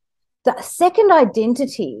them. The second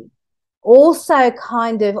identity also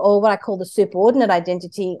kind of, or what I call the subordinate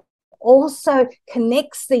identity, also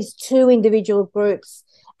connects these two individual groups.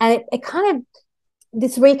 And it kind of,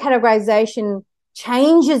 this recategorization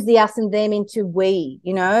changes the us and them into we,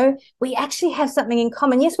 we actually have something in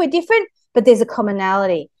common. Yes, we're different, but there's a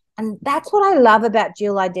commonality. And that's what I love about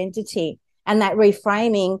dual identity and that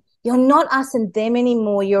reframing. You're not us and them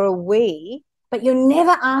anymore. You're a we, but you're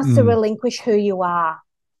never asked to relinquish who you are.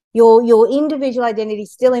 Your individual identity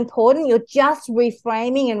is still important. You're just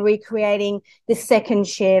reframing and recreating the second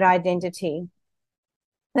shared identity.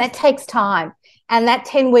 That takes time. And that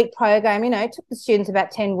 10-week program, it took the students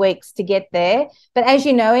about 10 weeks to get there. But as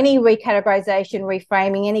you know, any recategorization,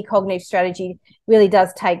 reframing, any cognitive strategy really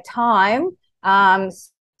does take time.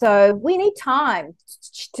 So we need time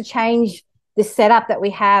to change the setup that we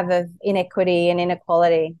have of inequity and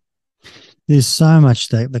inequality. There's so much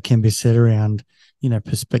that can be said around,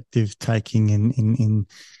 perspective taking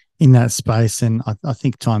in that space. And I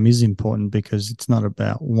think time is important because it's not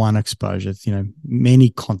about one exposure. It's, many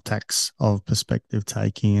contacts of perspective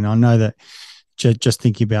taking. And I know that just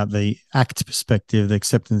thinking about the ACT perspective, the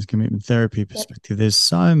acceptance commitment therapy perspective, there's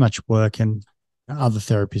so much work, and other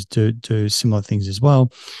therapies do similar things as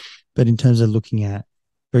well. But in terms of looking at,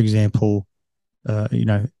 for example,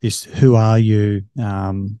 this who are you,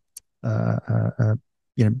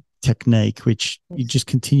 technique, which you just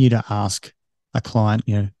continue to ask a client,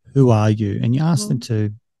 who are you? And you ask them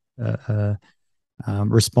to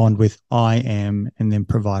respond with I am, and then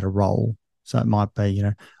provide a role. So it might be,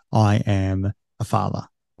 I am a father.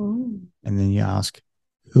 And then you ask,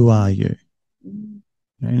 who are you?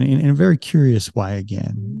 In a very curious way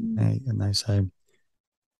again. And they say,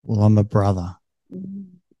 well, I'm a brother.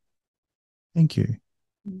 Thank you.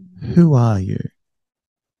 Who are you?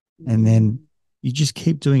 And then you just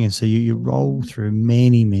keep doing it. So you roll through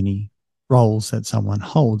many, many roles that someone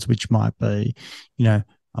holds, which might be,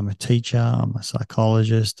 I'm a teacher, I'm a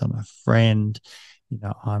psychologist, I'm a friend,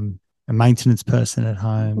 I'm a maintenance person at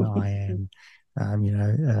home, I am,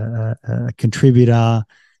 a contributor.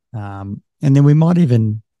 And then we might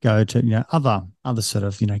even go to, other sort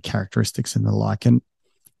of, characteristics and the like. And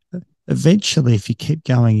eventually, if you keep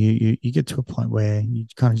going, you get to a point where you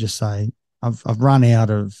kind of just say, I've run out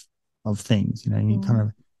of things, and you kind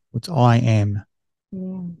of, it's I am.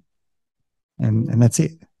 And that's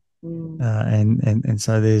it. And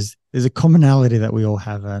so there's a commonality that we all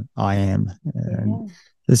have at I am. And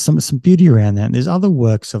there's some beauty around that. And there's other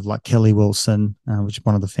works of like Kelly Wilson, which is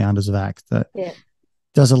one of the founders of ACT, that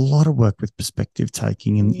does a lot of work with perspective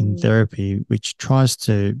taking in therapy, which tries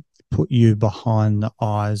to put you behind the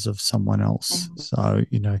eyes of someone else. So,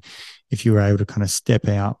 if you were able to kind of step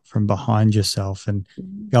out from behind yourself and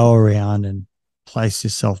go around and place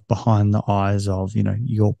yourself behind the eyes of,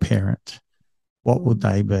 your parent, what would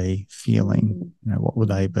they be feeling? What would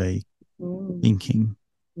they be thinking?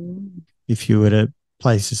 If you were to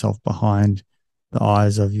place yourself behind the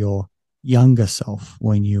eyes of your younger self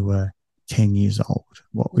when you were 10 years old,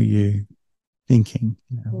 what were you thinking?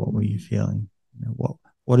 What were you feeling?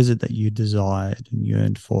 What is it that you desired and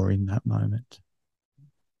yearned for in that moment?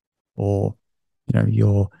 Or,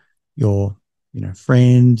 your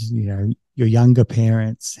friend, your younger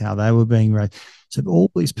parents, how they were being raised. So all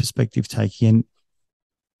these perspective taking.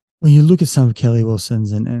 When you look at some of Kelly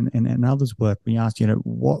Wilson's and others' work, when you ask,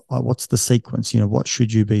 what's the sequence? What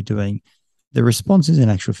should you be doing? The response is, in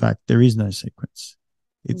actual fact, there is no sequence.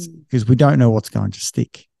 It's because we don't know what's going to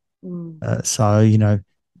stick. So,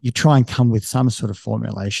 you try and come with some sort of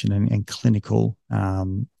formulation and clinical,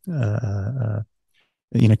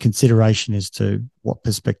 consideration as to what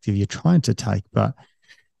perspective you're trying to take, but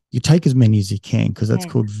you take as many as you can, because that's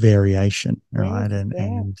called variation, right?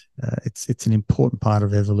 And it's an important part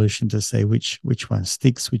of evolution to see which one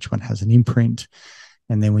sticks, which one has an imprint.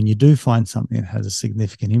 And then when you do find something that has a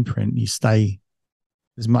significant imprint, you stay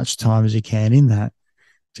as much time as you can in that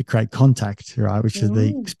to create contact, right? Which is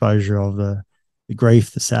the exposure of the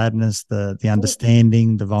grief, the sadness, the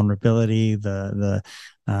understanding, the vulnerability, the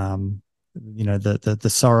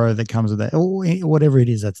sorrow that comes with that, or whatever it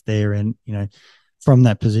is that's there. And, from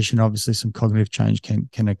that position, obviously some cognitive change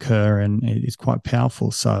can occur, and it's quite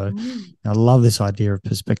powerful. So I love this idea of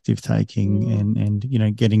perspective taking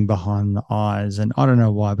and getting behind the eyes. And I don't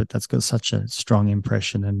know why, but that's got such a strong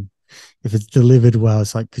impression. And if it's delivered well,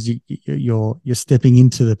 it's like, because you're stepping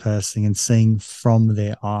into the person and seeing from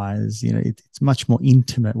their eyes. It's a much more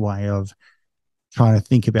intimate way of trying to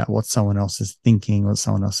think about what someone else is thinking, what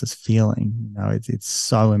someone else is feeling. It's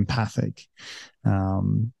so empathic.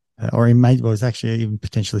 Or it's actually even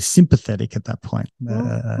potentially sympathetic at that point,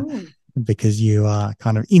 because you are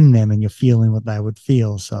kind of in them and you're feeling what they would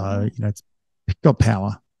feel. So, it's got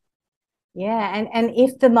power. Yeah. And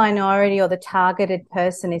if the minority or the targeted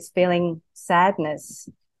person is feeling sadness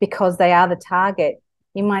because they are the target,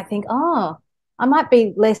 you might think, oh, I might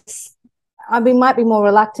be less might be more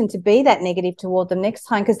reluctant to be that negative toward them next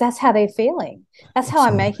time, because that's how they're feeling. That's how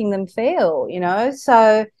I'm making them feel, you know.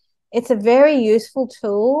 So it's a very useful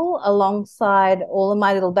tool alongside all of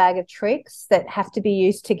my little bag of tricks that have to be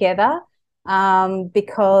used together,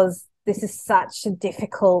 because this is such a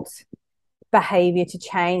difficult behavior to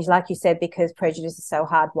change, like you said, because prejudice is so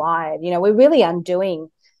hardwired. You know, we're really undoing,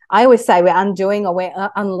 I always say we're undoing or we're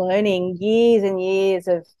unlearning years and years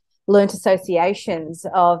of learnt associations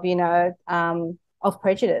of, you know, of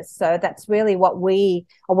prejudice. So that's really what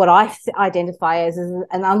I identify as an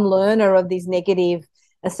unlearner of these negative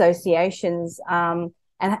associations. And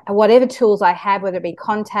whatever tools I have, whether it be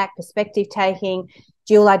contact, perspective taking,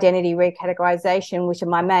 dual identity recategorization, which are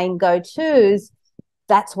my main go-tos,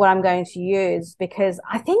 that's what I'm going to use, because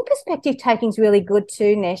I think perspective taking is really good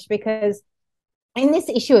too, Nesh, because in this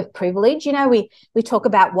issue of privilege, you know, we talk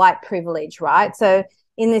about white privilege, right? So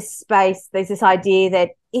in this space, there's this idea that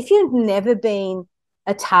if you've never been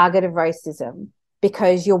a target of racism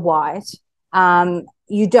because you're white,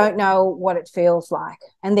 you don't know what it feels like,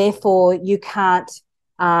 and therefore you can't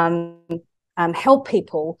help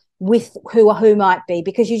people with who might be,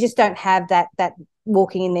 because you just don't have that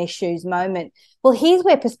walking in their shoes moment. Well, here's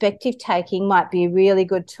where perspective taking might be a really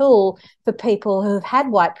good tool for people who have had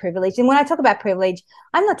white privilege. And when I talk about privilege,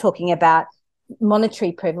 I'm not talking about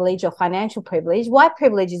monetary privilege or financial privilege. White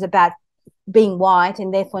privilege is about being white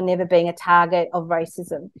and therefore never being a target of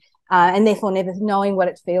racism, and therefore never knowing what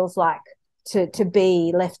it feels like to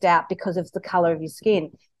be left out because of the color of your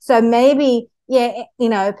skin. So maybe, yeah, you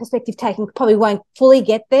know, perspective taking probably won't fully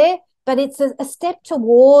get there, but it's a step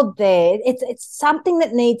toward there. It's something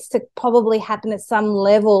that needs to probably happen at some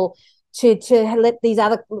level to let these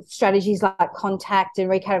other strategies like contact and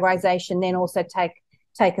recategorization then also take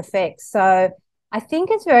effect. So I think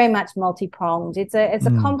it's very much multi-pronged. It's a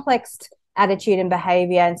complex attitude and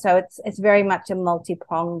behavior, and so it's very much a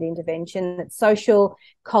multi-pronged intervention. It's social,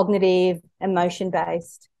 cognitive,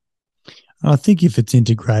 emotion-based. I think if it's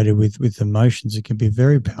integrated with emotions, it can be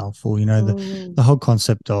very powerful. You know, the whole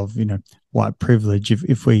concept of, you know, white privilege,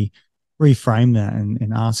 if we reframe that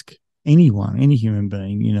and ask anyone, any human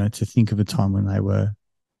being, you know, to think of a time when they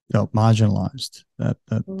felt marginalized, that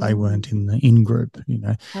they weren't in the in-group, you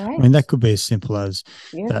know. Right. I mean, that could be as simple as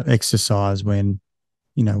that exercise when,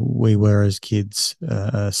 you know, we were as kids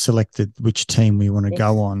selected which team we want to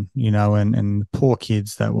go on, you know, and poor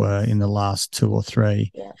kids that were in the last two or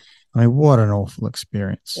three. Yeah. I mean, what an awful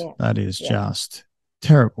experience. Yeah. That is just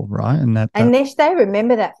terrible, right? And Nesh, they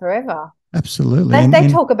remember that forever. Absolutely. They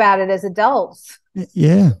talk about it as adults.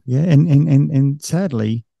 Yeah. And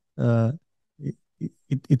sadly,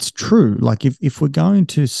 it's true. Like if we're going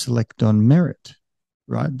to select on merit,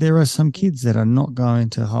 right, there are some kids that are not going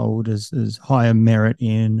to hold as higher merit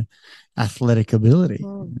in athletic ability.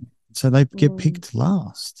 So they get picked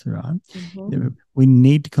last, right? We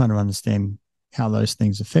need to kind of understand how those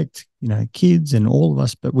things affect, you know, kids and all of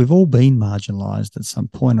us, but we've all been marginalized at some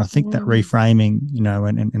point. I think that reframing, you know,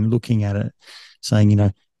 and looking at it, saying, you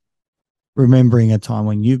know, remembering a time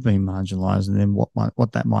when you've been marginalized, and then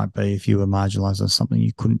what that might be if you were marginalized on something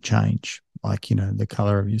you couldn't change, like, you know, the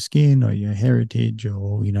color of your skin or your heritage,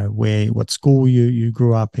 or, you know, what school you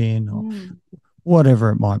grew up in, or whatever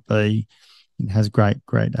it might be. It has great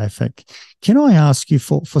effect. Can I ask you,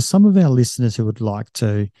 for some of our listeners who would like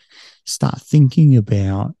to start thinking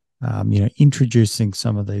about, you know, introducing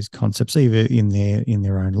some of these concepts either in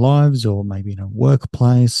their own lives, or maybe in a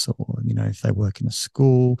workplace, or, you know, if they work in a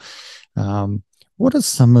school, what are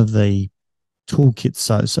some of the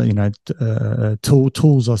toolkits, so you know,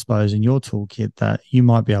 tools, I suppose, in your toolkit that you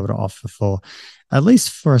might be able to offer for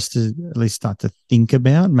us to at least start to think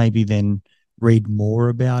about, maybe then read more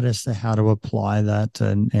about as to how to apply that,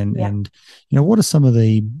 and you know, what are some of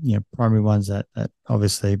the, you know, primary ones that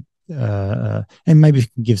obviously, and maybe you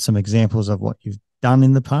can give some examples of what you've done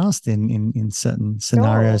in the past in certain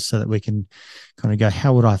scenarios, so that we can kind of go,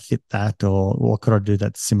 how would I fit that, or what could I do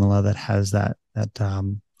that's similar, that has that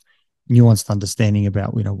nuanced understanding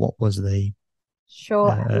about, you know, what was the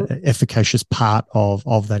efficacious part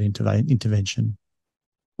of that intervention.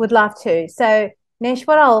 Would love to. So Nesh,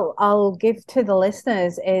 what I'll give to the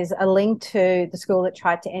listeners is a link to the school that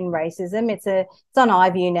tried to end racism. It's on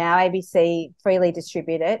iView now, ABC freely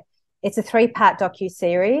distribute it. It's a 3-part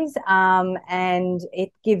docu-series, and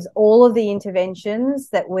it gives all of the interventions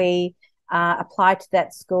that we apply to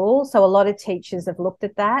that school. So a lot of teachers have looked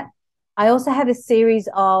at that. I also have a series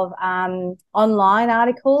of online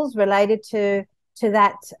articles related to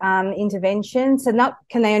that intervention. So not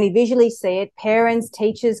can they only visually see it, parents,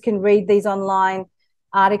 teachers can read these online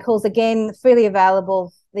articles, again, freely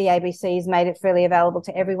available. The ABC has made it freely available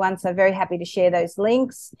to everyone, so very happy to share those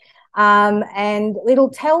links. And it'll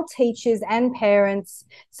tell teachers and parents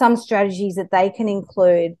some strategies that they can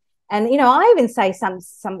include. And, you know, I even say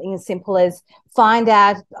something as simple as find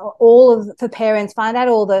out all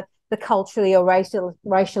the culturally or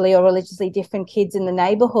racially or religiously different kids in the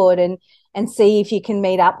neighborhood and see if you can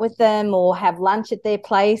meet up with them or have lunch at their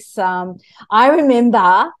place. I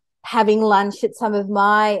remember having lunch at some of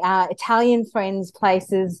my Italian friends'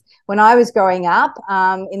 places when I was growing up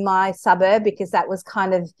in my suburb, because that was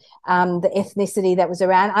kind of the ethnicity that was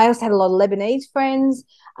around. I also had a lot of Lebanese friends.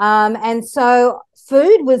 And so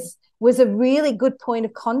food was a really good point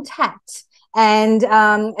of contact and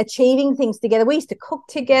achieving things together. We used to cook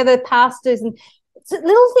together, pastas and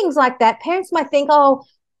little things like that. Parents might think, oh,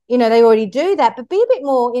 you know, they already do that, but be a bit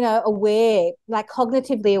more, you know, aware, like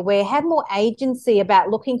cognitively aware, have more agency about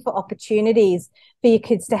looking for opportunities for your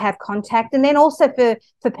kids to have contact. And then also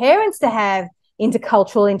for parents to have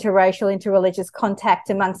intercultural, interracial, interreligious contact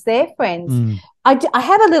amongst their friends. I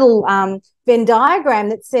have a little Venn diagram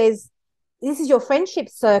that says, this is your friendship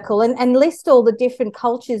circle, and list all the different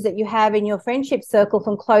cultures that you have in your friendship circle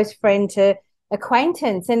from close friend to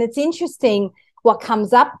acquaintance. And it's interesting what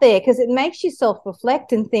comes up there, because it makes you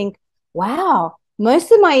self-reflect and think, wow,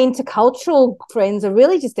 most of my intercultural friends are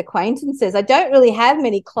really just acquaintances. I don't really have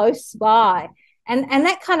many close by. And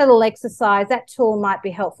that kind of little exercise, that tool might be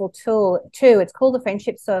helpful too. It's called the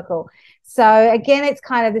friendship circle. So again, it's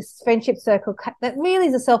kind of this friendship circle that really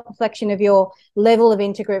is a self-reflection of your level of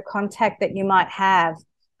intergroup contact that you might have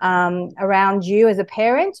around you as a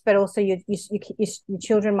parent, but also your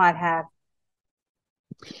children might have.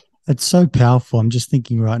 It's so powerful. I'm just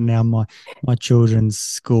thinking right now, my children's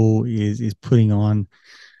school is putting on,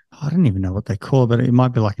 I don't even know what they call it, but it might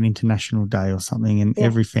be like an international day or something, and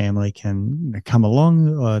every family can come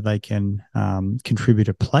along, or they can contribute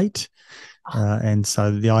a plate. And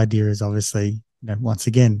so the idea is obviously, you know, once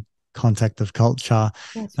again, contact of culture.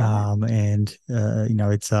 That's right. And you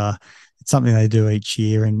know, it's something they do each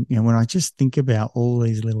year. And, you know, when I just think about all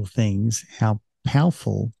these little things, how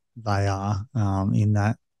powerful they are in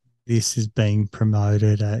that this is being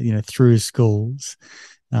promoted, you know, through schools.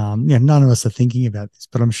 You know, none of us are thinking about this,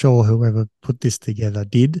 but I'm sure whoever put this together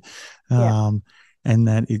did. And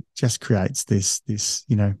that it just creates this,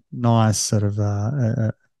 you know, nice sort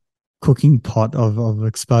of cooking pot of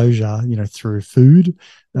exposure, you know, through food.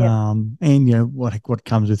 And, you know, what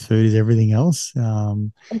comes with food is everything else.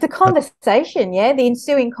 The conversation, the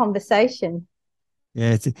ensuing conversation.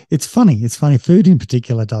 Yeah, it's funny. It's funny. Food in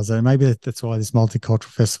particular does it. Maybe that's why this multicultural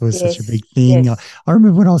festival is such a big thing. I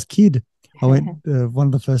remember when I was a kid, I went one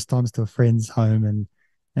of the first times to a friend's home,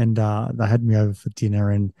 and they had me over for dinner,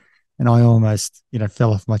 and I almost, you know,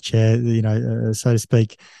 fell off my chair, you know, so to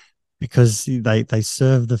speak, because they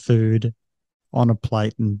served the food on a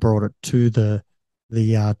plate and brought it to the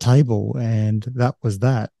table, and that was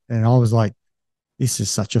that. And I was like, this is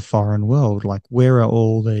such a foreign world. Like, where are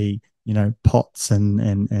all the, you know, pots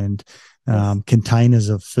and containers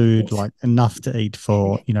of food, like enough to eat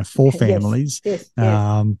for, you know, 4 families.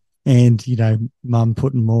 And, you know, mum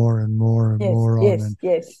putting more and more and more on. And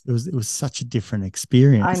it was such a different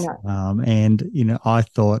experience. I know. And, you know, I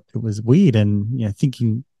thought it was weird. And, you know,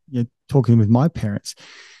 thinking, you know, talking with my parents,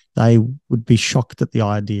 they would be shocked at the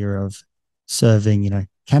idea of serving, you know,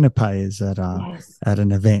 canapes at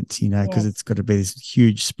an event, you know, because it's got to be this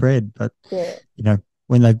huge spread. But, you know,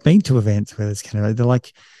 when they've been to events where there's canapes, they're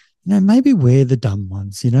like, you know, maybe we're the dumb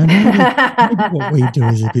ones, you know, maybe what we do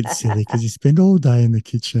is a bit silly because you spend all day in the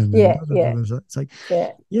kitchen. It's like,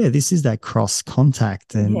 this is that cross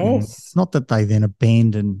contact. And it's not that they then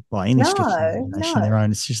abandon by any stretch of the imagination their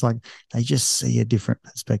own. It's just like they just see a different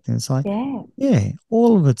perspective. It's like,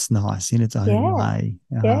 all of it's nice in its own way.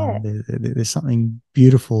 There's something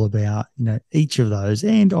beautiful about, you know, each of those.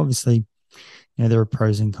 And obviously, you know, there are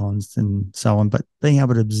pros and cons and so on, but being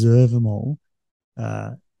able to observe them all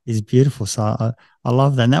is beautiful. So I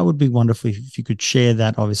love that. And that would be wonderful if you could share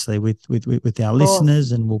that, obviously, with our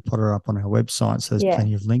listeners, and we'll put it up on our website. So there's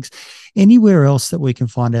plenty of links. Anywhere else that we can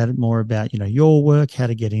find out more about, you know, your work, how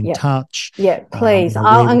to get in touch? Please. You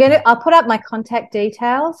know, I'll put up my contact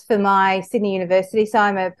details for my Sydney University. So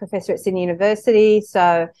I'm a professor at Sydney University.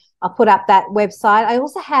 So I'll put up that website. I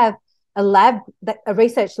also have a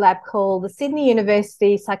research lab called the Sydney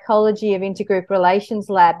University Psychology of Intergroup Relations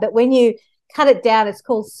Lab. But when you cut it down, it's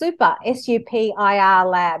called SUPIR, SUPIR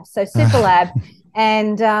lab. So SUPIR lab.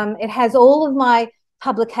 And it has all of my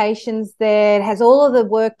publications there. It has all of the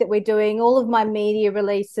work that we're doing, all of my media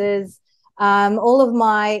releases, all of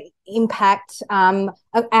my impact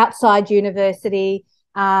outside university.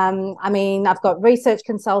 I mean, I've got research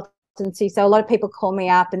consultancy, so a lot of people call me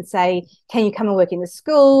up and say, can you come and work in the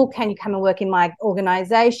school? Can you come and work in my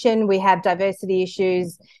organisation? We have diversity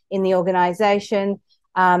issues in the organisation.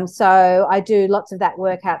 So I do lots of that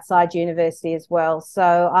work outside university as well.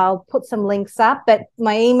 So I'll put some links up, but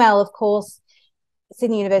my email, of course,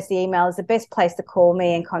 Sydney University email is the best place to call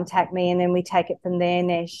me and contact me, and then we take it from there,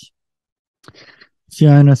 Nesh.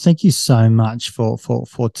 Fiona, thank you so much for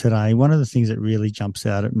today. One of the things that really jumps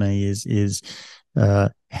out at me is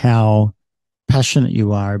how passionate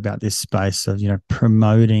you are about this space of,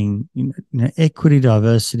 promoting, equity,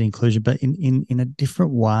 diversity, inclusion, but in a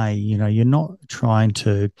different way. You're not trying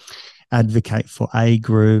to advocate for a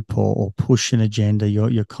group or push an agenda.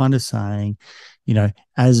 You're kind of saying,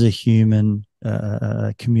 as a human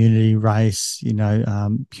community, race,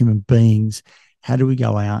 human beings, how do we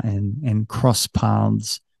go out and cross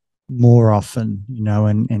paths more often,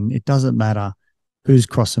 and it doesn't matter who's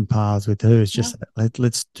crossing paths with who. It's just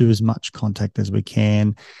let's do as much contact as we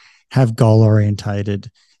can, have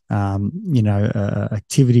goal-orientated,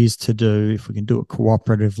 activities to do. If we can do it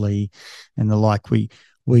cooperatively and the like, we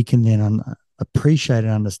can then appreciate and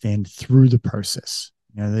understand through the process.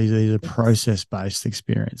 These are process-based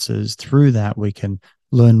experiences. Through that, we can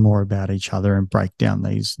learn more about each other and break down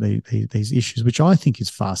these issues, which I think is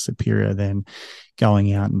far superior than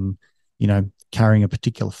going out and, carrying a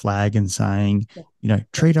particular flag and saying,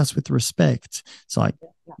 treat us with respect. It's like,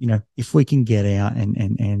 if we can get out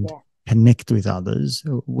and connect with others,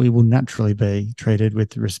 we will naturally be treated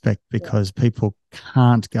with respect, because people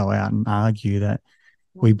can't go out and argue that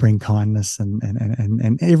we bring kindness and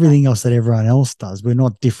everything else that everyone else does. We're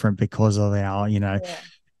not different because of our,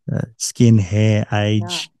 skin, hair,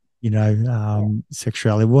 age,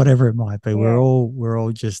 sexuality, whatever it might be. We're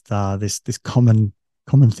all just this common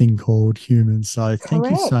thing called humans. So thank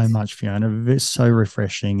you so much, Fiona. It's so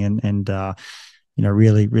refreshing and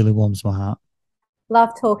really, really warms my heart. Love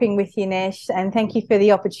talking with you, Nesh, and thank you for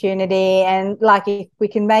the opportunity. And if we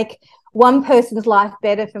can make one person's life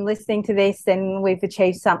better from listening to this, then we've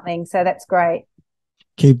achieved something. So that's great.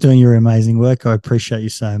 Keep doing your amazing work. I appreciate you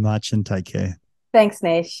so much, and take care. Thanks,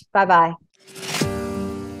 Nesh. Bye-bye.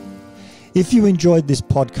 If you enjoyed this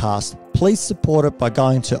podcast, please support it by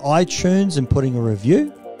going to iTunes and putting a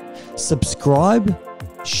review, subscribe,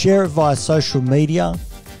 share it via social media,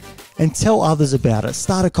 and tell others about it.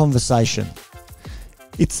 Start a conversation.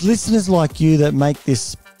 It's listeners like you that make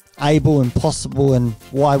this able and possible, and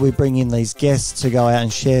why we bring in these guests to go out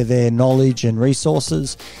and share their knowledge and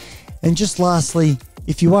resources. And just lastly,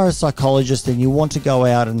 if you are a psychologist and you want to go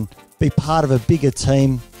out and be part of a bigger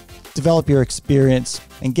team, develop your experience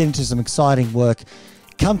and get into some exciting work,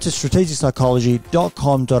 come to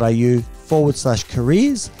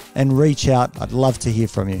strategicpsychology.com.au/careers and reach out. I'd love to hear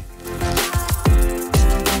from you.